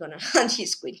 Okay, I'm not gonna hunt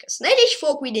his queen, because knight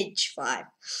h4, queen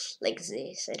h5, like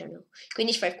this, I don't know. Queen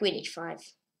h5,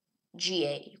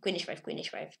 g8, queen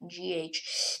h5, gh.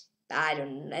 I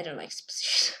don't like this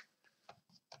position.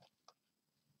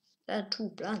 There are 2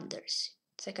 blunders.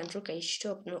 Second rook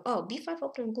h2, no. Oh, b5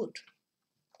 open, good.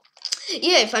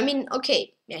 Yeah, if I mean,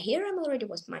 okay, yeah, here I'm already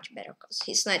was much better because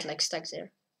his knight like stuck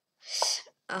there.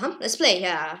 Let's play.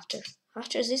 Yeah,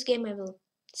 after this game I will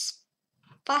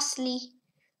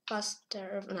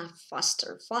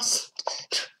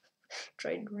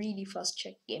tried really fast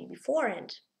check game before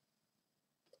and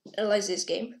analyze this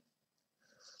game.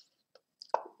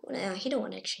 He don't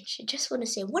want to exchange. He just want to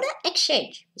say, "What I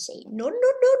exchange?" He say, "No."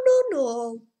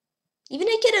 Even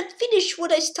I cannot finish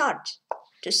what I start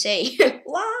to say.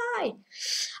 Why?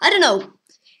 I don't know.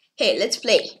 Hey, let's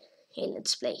play.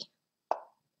 Let's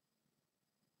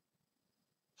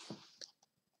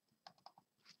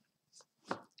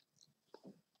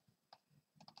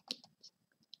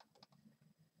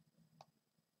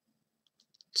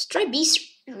try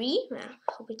b3. I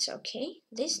hope it's okay.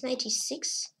 This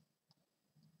 96.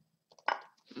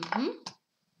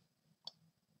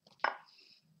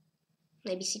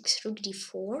 Maybe 6 rook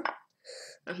d4.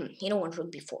 You don't want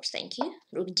rook b4, thank you.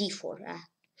 Rook d4.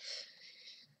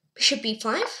 Bishop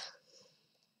b5.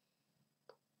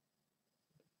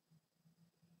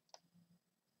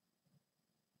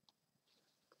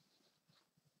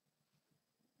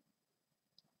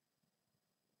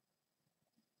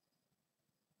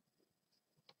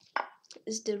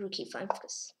 Is the rook e5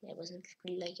 because I wasn't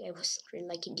really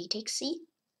liking d takes c.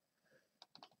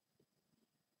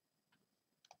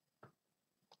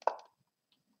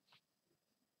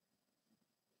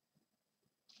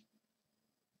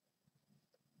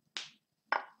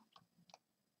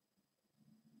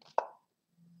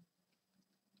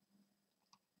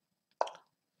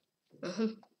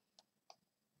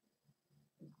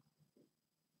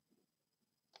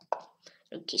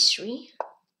 Rook e3.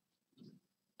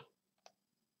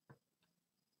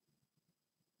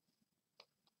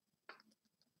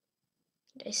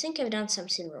 I think I've done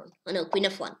something wrong. Oh no, queen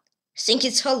f1. I think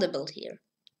it's holdable here.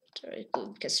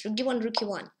 Because rook d1, rook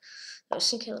e1. I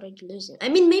think I'm already losing. I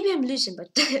mean, maybe I'm losing,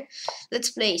 but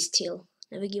let's play still.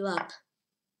 Never give up.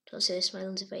 Don't say a smile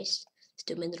on the face. It's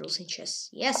 2 main rules in chess.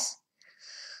 Yes!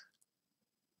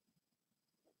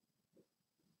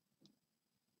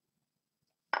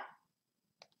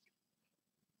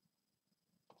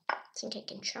 I think I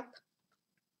can chop.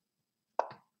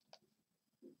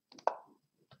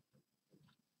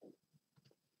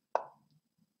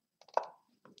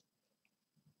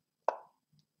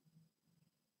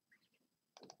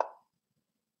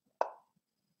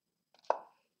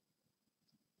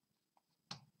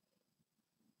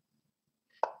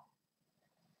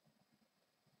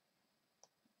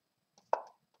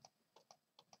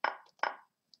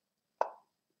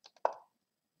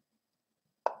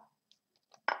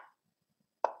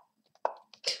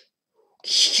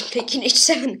 He can take in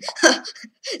h7.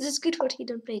 That's good what he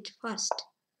don't play it fast.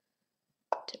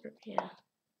 Yeah.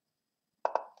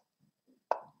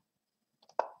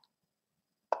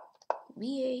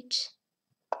 b8.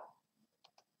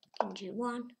 King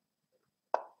g1.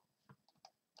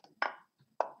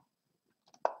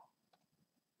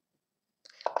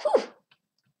 Whew.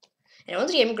 And on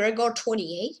the game, Gregor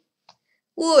 28.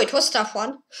 Whoa, it was a tough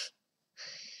one.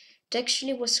 It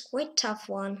actually was quite tough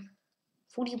one.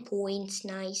 40 points,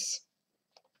 nice.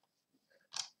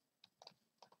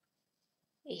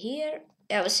 Here,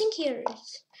 I was thinking here.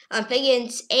 I'm playing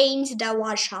against Ains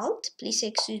Dawashalt. Please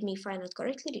excuse me if I not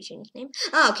correctly did your nickname.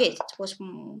 Ah, okay, it was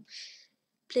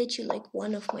played you like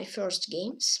one of my first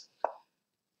games.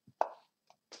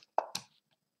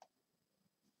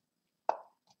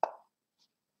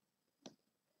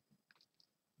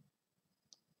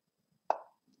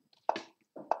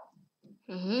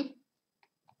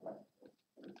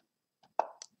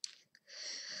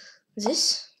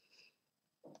 This.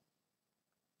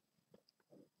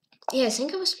 Yeah, I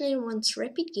think I was playing once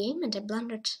rapid game and I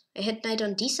blundered. I had knight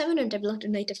on d7 and I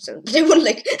blundered knight f7. But I won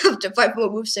like after 5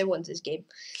 more moves I won this game.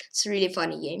 It's a really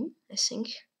funny game, I think.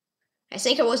 I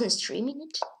think I wasn't streaming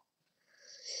it.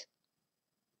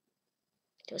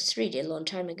 It was really a long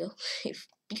time ago.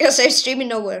 Because I'm streaming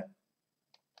nowhere.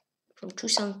 From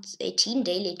 2018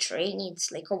 daily training,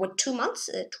 it's like over 2 months.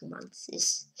 2 months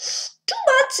is 2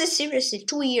 months is seriously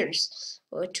 2 years.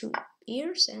 Or 2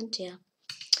 years, and yeah.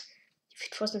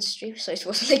 It wasn't streamed, so it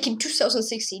was like in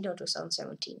 2016 or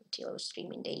 2017 until I was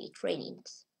streaming daily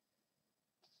trainings.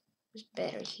 It was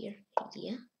better here.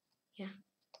 Yeah.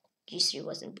 G3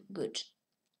 wasn't good.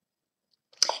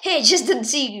 Hey, I just didn't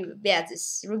see you. Yeah,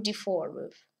 this rook d4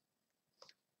 move.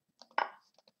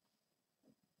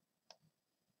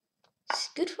 It's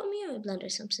good for me or I blunder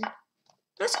something?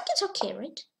 I think it's okay,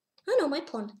 right? Oh no, my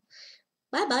pawn.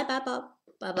 Bye.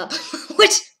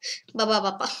 What?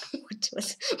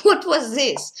 What was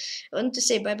this? I wanted to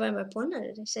say bye my pawn.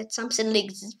 I said something like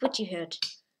this. What you heard?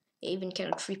 I even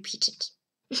cannot repeat it.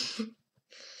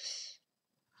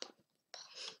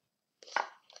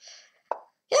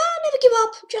 Yeah, never give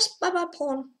up. Just bye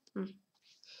pawn.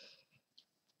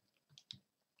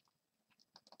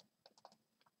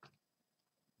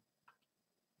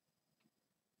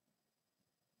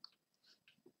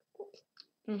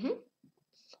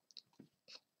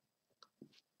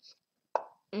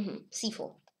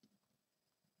 C4.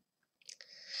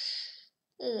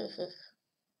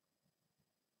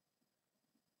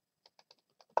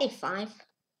 A5.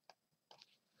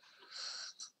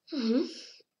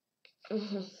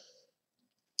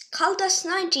 Kaldas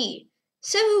 90.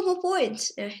 7 more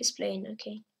points. Yeah, he's playing.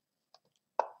 Okay.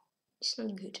 It's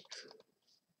not good.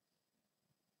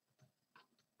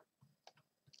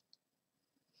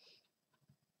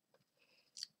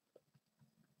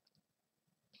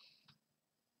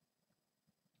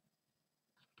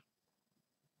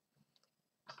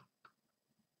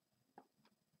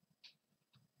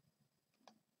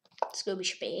 Let's go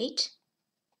bishop a8.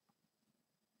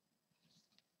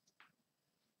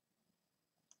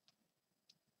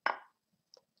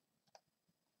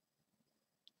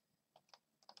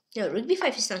 No, rook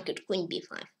b5 is not good. Queen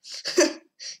b5.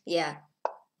 Yeah.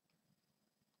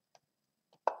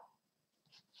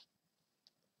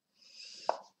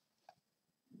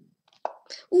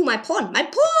 Ooh, my pawn! My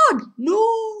pawn!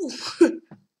 No!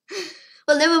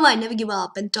 Well, never mind. Never give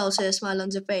up. And also a smile on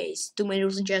the face. 2 main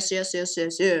rules in chess. Yes.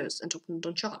 And opponent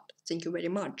don't chop. Thank you very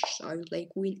much. So I was like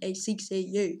queen a6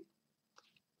 a8.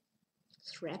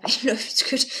 Crap, I don't know if it's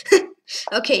good.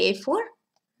 Okay, a4.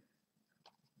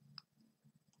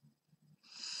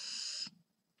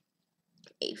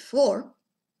 A4.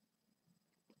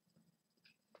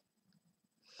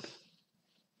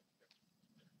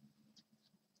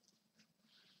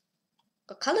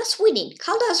 Caldas winning.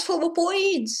 Caldas for 4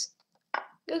 points.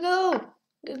 Go, go.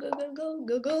 Go, go, go, go,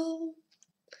 go, go.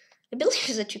 I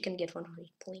believe that you can get 100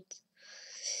 points.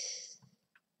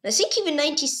 I think even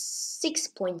 96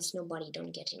 points nobody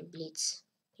don't get in Blitz.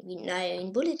 Maybe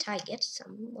in Bullet I get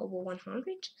some over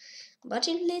 100. But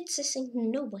in Blitz I think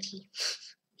nobody.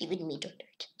 Even me don't do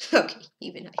it. Okay,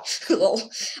 even I. Lol.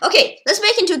 Okay, let's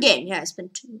make into a game. Yeah, I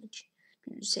spent too much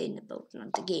saying about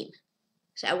not the game.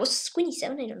 So I was queen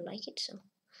e7, I don't like it, so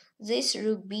this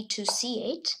rook b2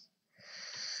 c8.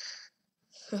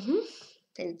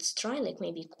 Let's try like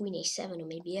maybe queen a7 or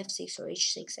maybe f6 or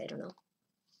h6, I don't know.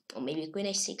 Or maybe queen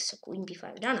a6 or queen b5,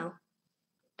 I don't know.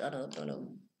 Don't know.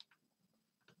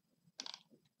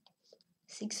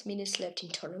 6 minutes left in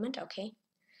tournament, okay.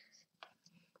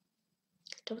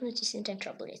 Tournament isn't in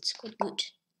trouble, it's quite good.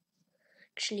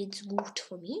 Actually, it's good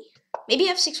for me. Maybe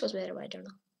f6 was better, I don't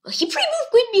know. Oh, he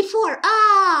pre-moved queen b4,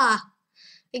 ah!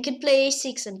 I could play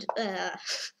a6 and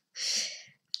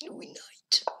win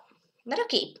knight. But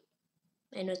okay,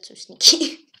 I'm not so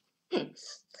sneaky.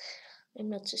 I'm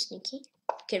not so sneaky.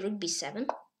 Okay, rook b7.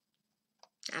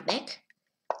 Back.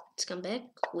 Let's come back.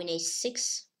 Queen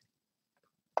a6.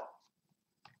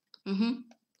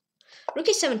 Rook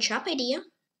a7 sharp idea.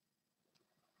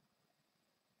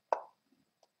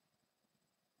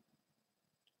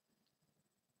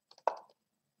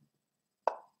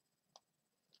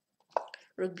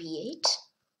 Rook b8.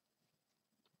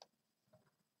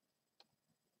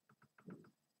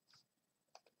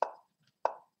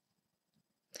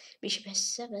 Bishop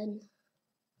s7.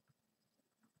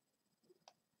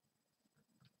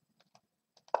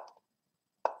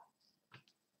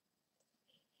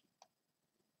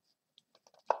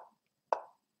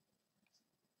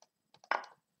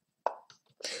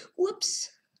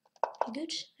 Whoops.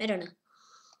 Good? I don't know.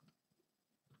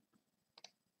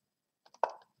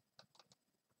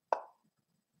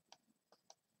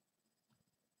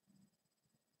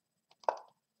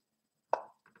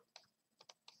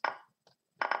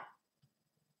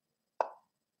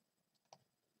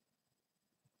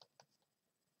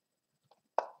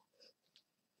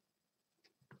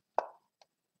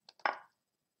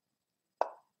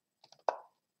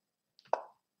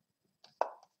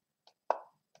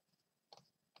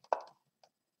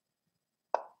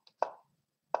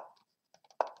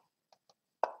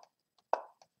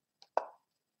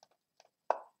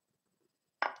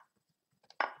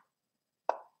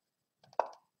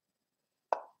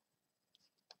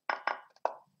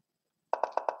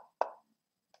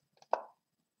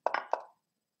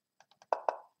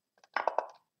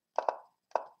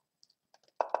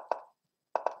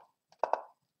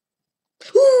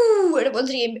 Ooh, and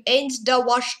once he ends the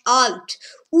wash alt.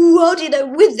 Ooh, how did I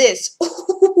win this?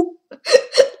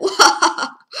 Wow.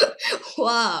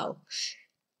 Wow.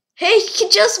 Hey, he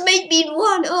just made me in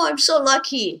one. Oh, I'm so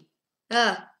lucky.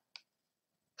 Ah.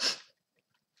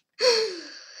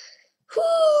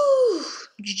 Whew.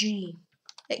 GG.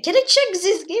 Can I check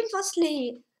this game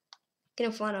firstly? Kind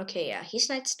of fun. Okay, yeah, he's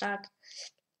knight stuck.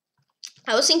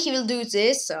 I was thinking he will do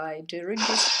this, so I do read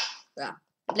this. Yeah.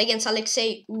 Play against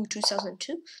Alexei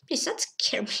 2002. Please don't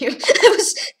scare me. I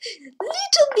was a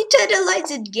little bit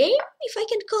analyzing game, if I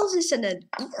can call this an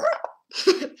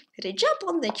I jump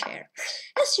on the chair.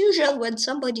 As usual when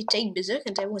somebody take berserk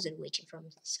and I wasn't waiting for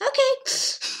this.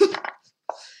 Okay.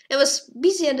 I was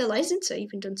busy analyzing, so I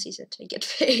even don't see that I get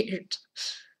fired.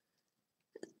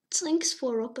 Thanks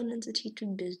for opponents that he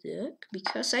took berserk,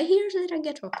 because I hear that I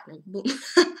get opponent. Boom.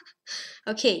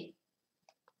 Okay.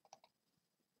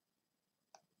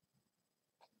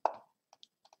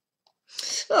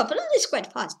 Oh, opponent is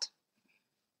quite fast.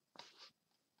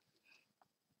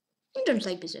 I don't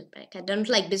like berserk back. I don't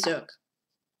like berserk.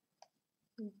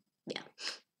 Yeah.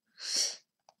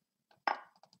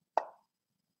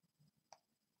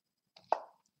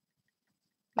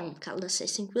 Caldas, I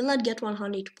think, will not get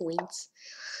 100 points.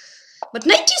 But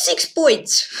 96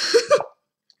 points!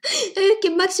 I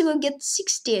can maximum get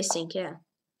 60, I think, yeah.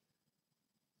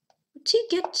 But he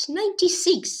get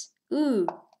 96. Ooh.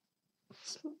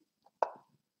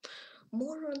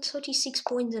 More than 36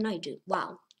 points than I do.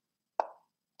 Wow.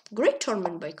 Great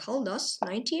tournament by Caldas.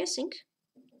 90, I think.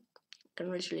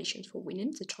 Congratulations for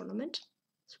winning the tournament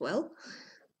as well.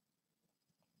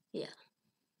 Yeah.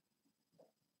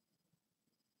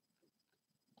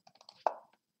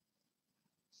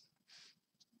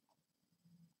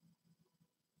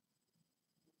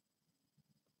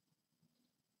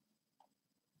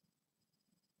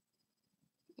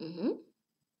 I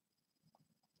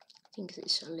think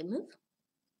this is only move.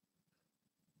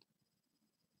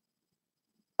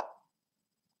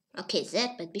 Okay,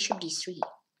 that, but bishop d3.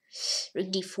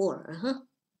 Rook d4.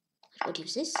 What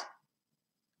is this?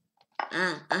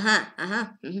 I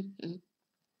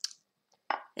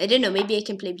don't know, maybe I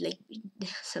can play like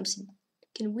something. I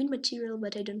can win material,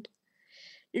 but I don't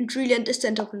really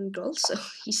understand opponent goals, so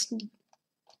he's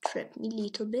trapped me a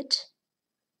little bit.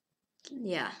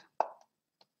 Yeah.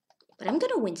 But I'm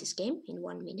gonna win this game in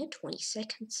 1 minute, 20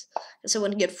 seconds. So I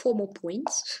want to get 4 more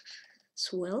points as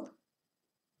well.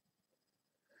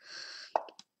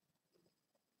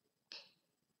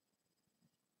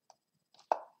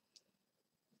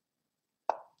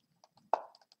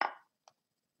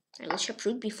 I will shop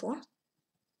rook before.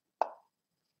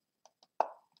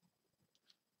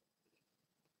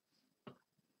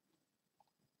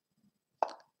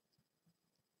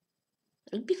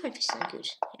 Rook b5 is not good,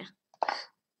 yeah.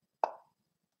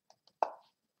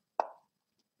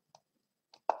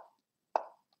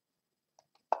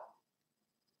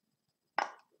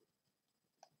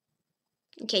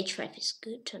 Okay, h5 is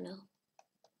good to know.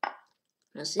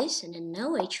 What's this? And then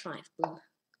no h5, boom.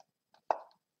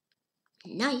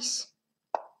 Nice.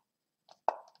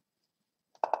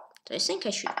 So I think I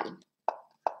should win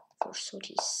for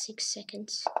 36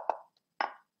 seconds.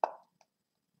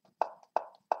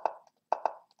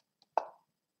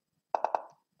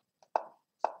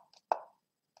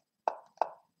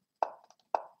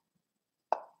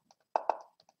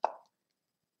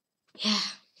 Yeah,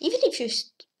 even if you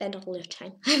spend all your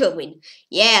time, I will win.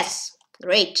 Yes,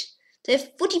 great. They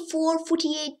have 44,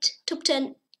 48, top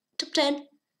 10.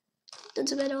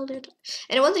 That's about all their time.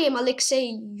 And one game,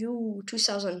 Alexei U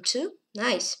 2002.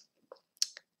 Nice.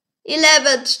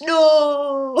 11th,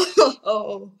 no!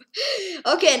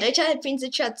 Okay, and I type in the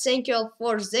chat, thank you all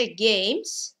for the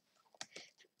games.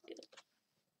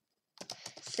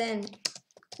 Then,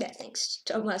 yeah, thanks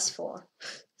Thomas for,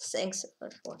 thanks a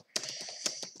lot for,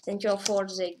 thank you all for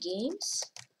the games.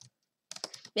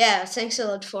 Yeah, thanks a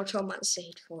lot for Thomas,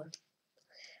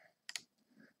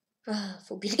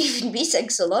 for believing me,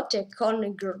 thanks a lot.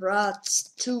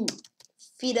 Congrats to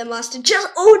FIDE Master, just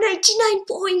 99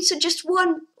 points, so just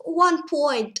one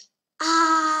point.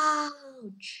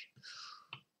 Ouch.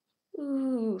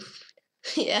 Oof.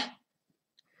 Yeah.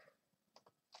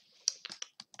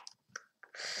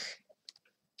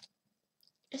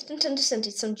 I don't understand,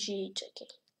 it's on G8, okay.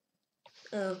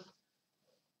 Oh.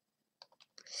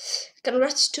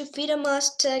 Congrats to FIDE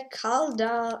Master,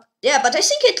 Kalda. Yeah, but I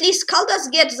think at least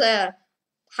Kaldas gets the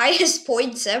highest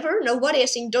points ever. Nobody, I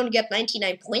think, don't get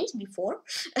 99 points before.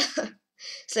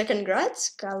 So congrats,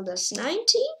 Kaldas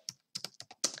 90.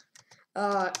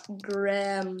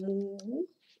 Gramu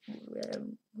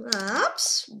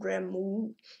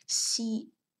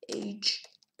CHNIK,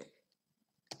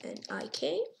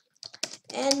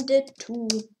 and the 2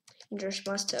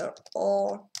 International Master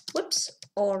or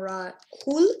Oracle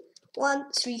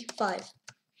 135.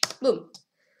 Boom.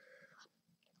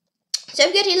 So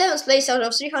I've got 11th place out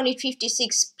of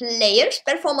 356 players.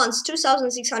 Performance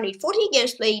 2640.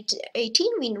 Games played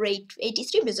 18. Win rate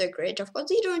 83. Berserk rate of course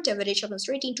 0. And average chance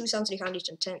rating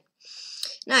 2310.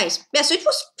 Nice. Yeah, so it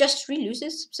was just 3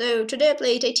 loses. So today I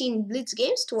played 18 Blitz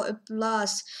games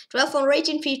plus 12 on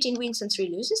rating, 15 wins and 3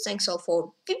 loses. Thanks all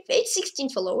for 16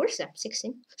 followers. Yeah,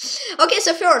 16. Okay,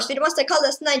 so first, FIDE Master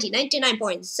Kaldas 99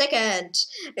 points. Second,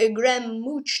 Graham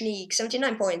Muchnik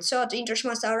 79 points. Third,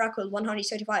 International Master Oracle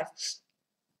 135.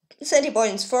 30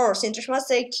 points. Fourth, International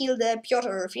Master killed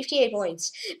Piotr 58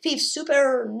 points. Fifth,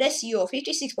 Super Nesio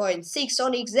 56 points. Sixth,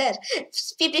 Sonic Z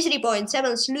 53 points.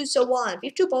 Seventh, Luso 1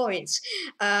 52 points.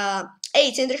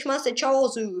 Eighth, International Master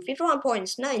Chaozu 51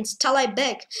 points. Ninth, Talai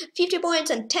Beck 50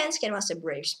 points. And 10th, Cadet Master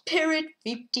Brave Spirit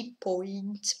 50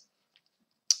 points.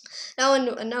 Now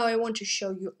I want to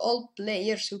show you all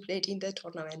players who played in the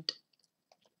tournament.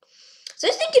 So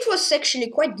I think it was actually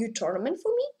quite good tournament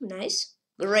for me. Nice.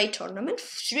 Great tournament.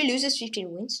 3 loses,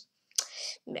 15 wins.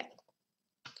 Yeah.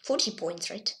 40 points,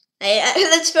 right?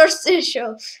 Let's first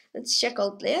show. Let's check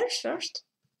all players first.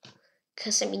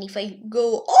 Because, I mean, if I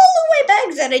go all the way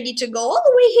back, then I need to go all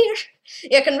the way here.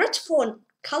 Yeah, congrats for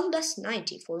Kaldas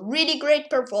 90 for really great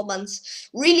performance.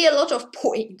 Really a lot of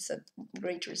points and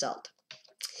great result.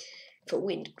 For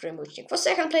win, Gramuchnik for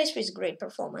second place with great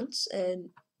performance and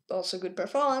also good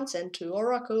performance, and to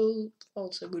Oracle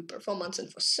also good performance,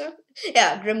 and for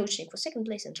Gramuchnik for second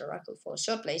place and Oracle for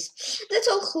third place. That's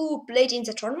all who played in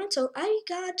the tournament. So I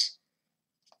got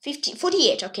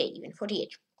 48. Okay, even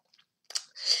 48.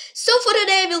 So for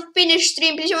today we'll finish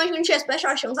stream. Please join me in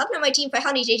special shows up. Now my team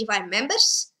 585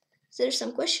 members. There's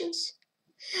some questions.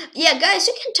 Yeah, guys,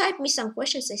 you can type me some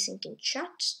questions, I think, in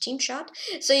chat, team chat.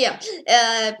 So yeah,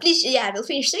 please, yeah, we'll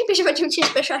finish stream. Please watch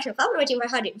special club, waiting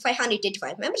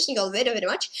 585 members. Thank you all very, very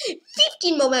much.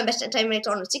 15 more members at time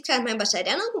later on, 6 members at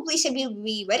channel. Please, I will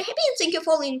be very happy and thank you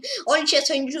for following all chats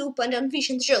on YouTube and on Fish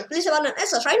and the show. Please abandon and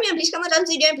subscribe me and please comment on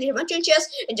the video and please watch your chats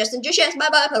and just enjoy chats. Bye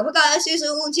bye, guys, see you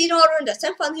soon, see you tomorrow, and just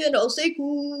have fun here and all stay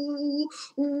cool.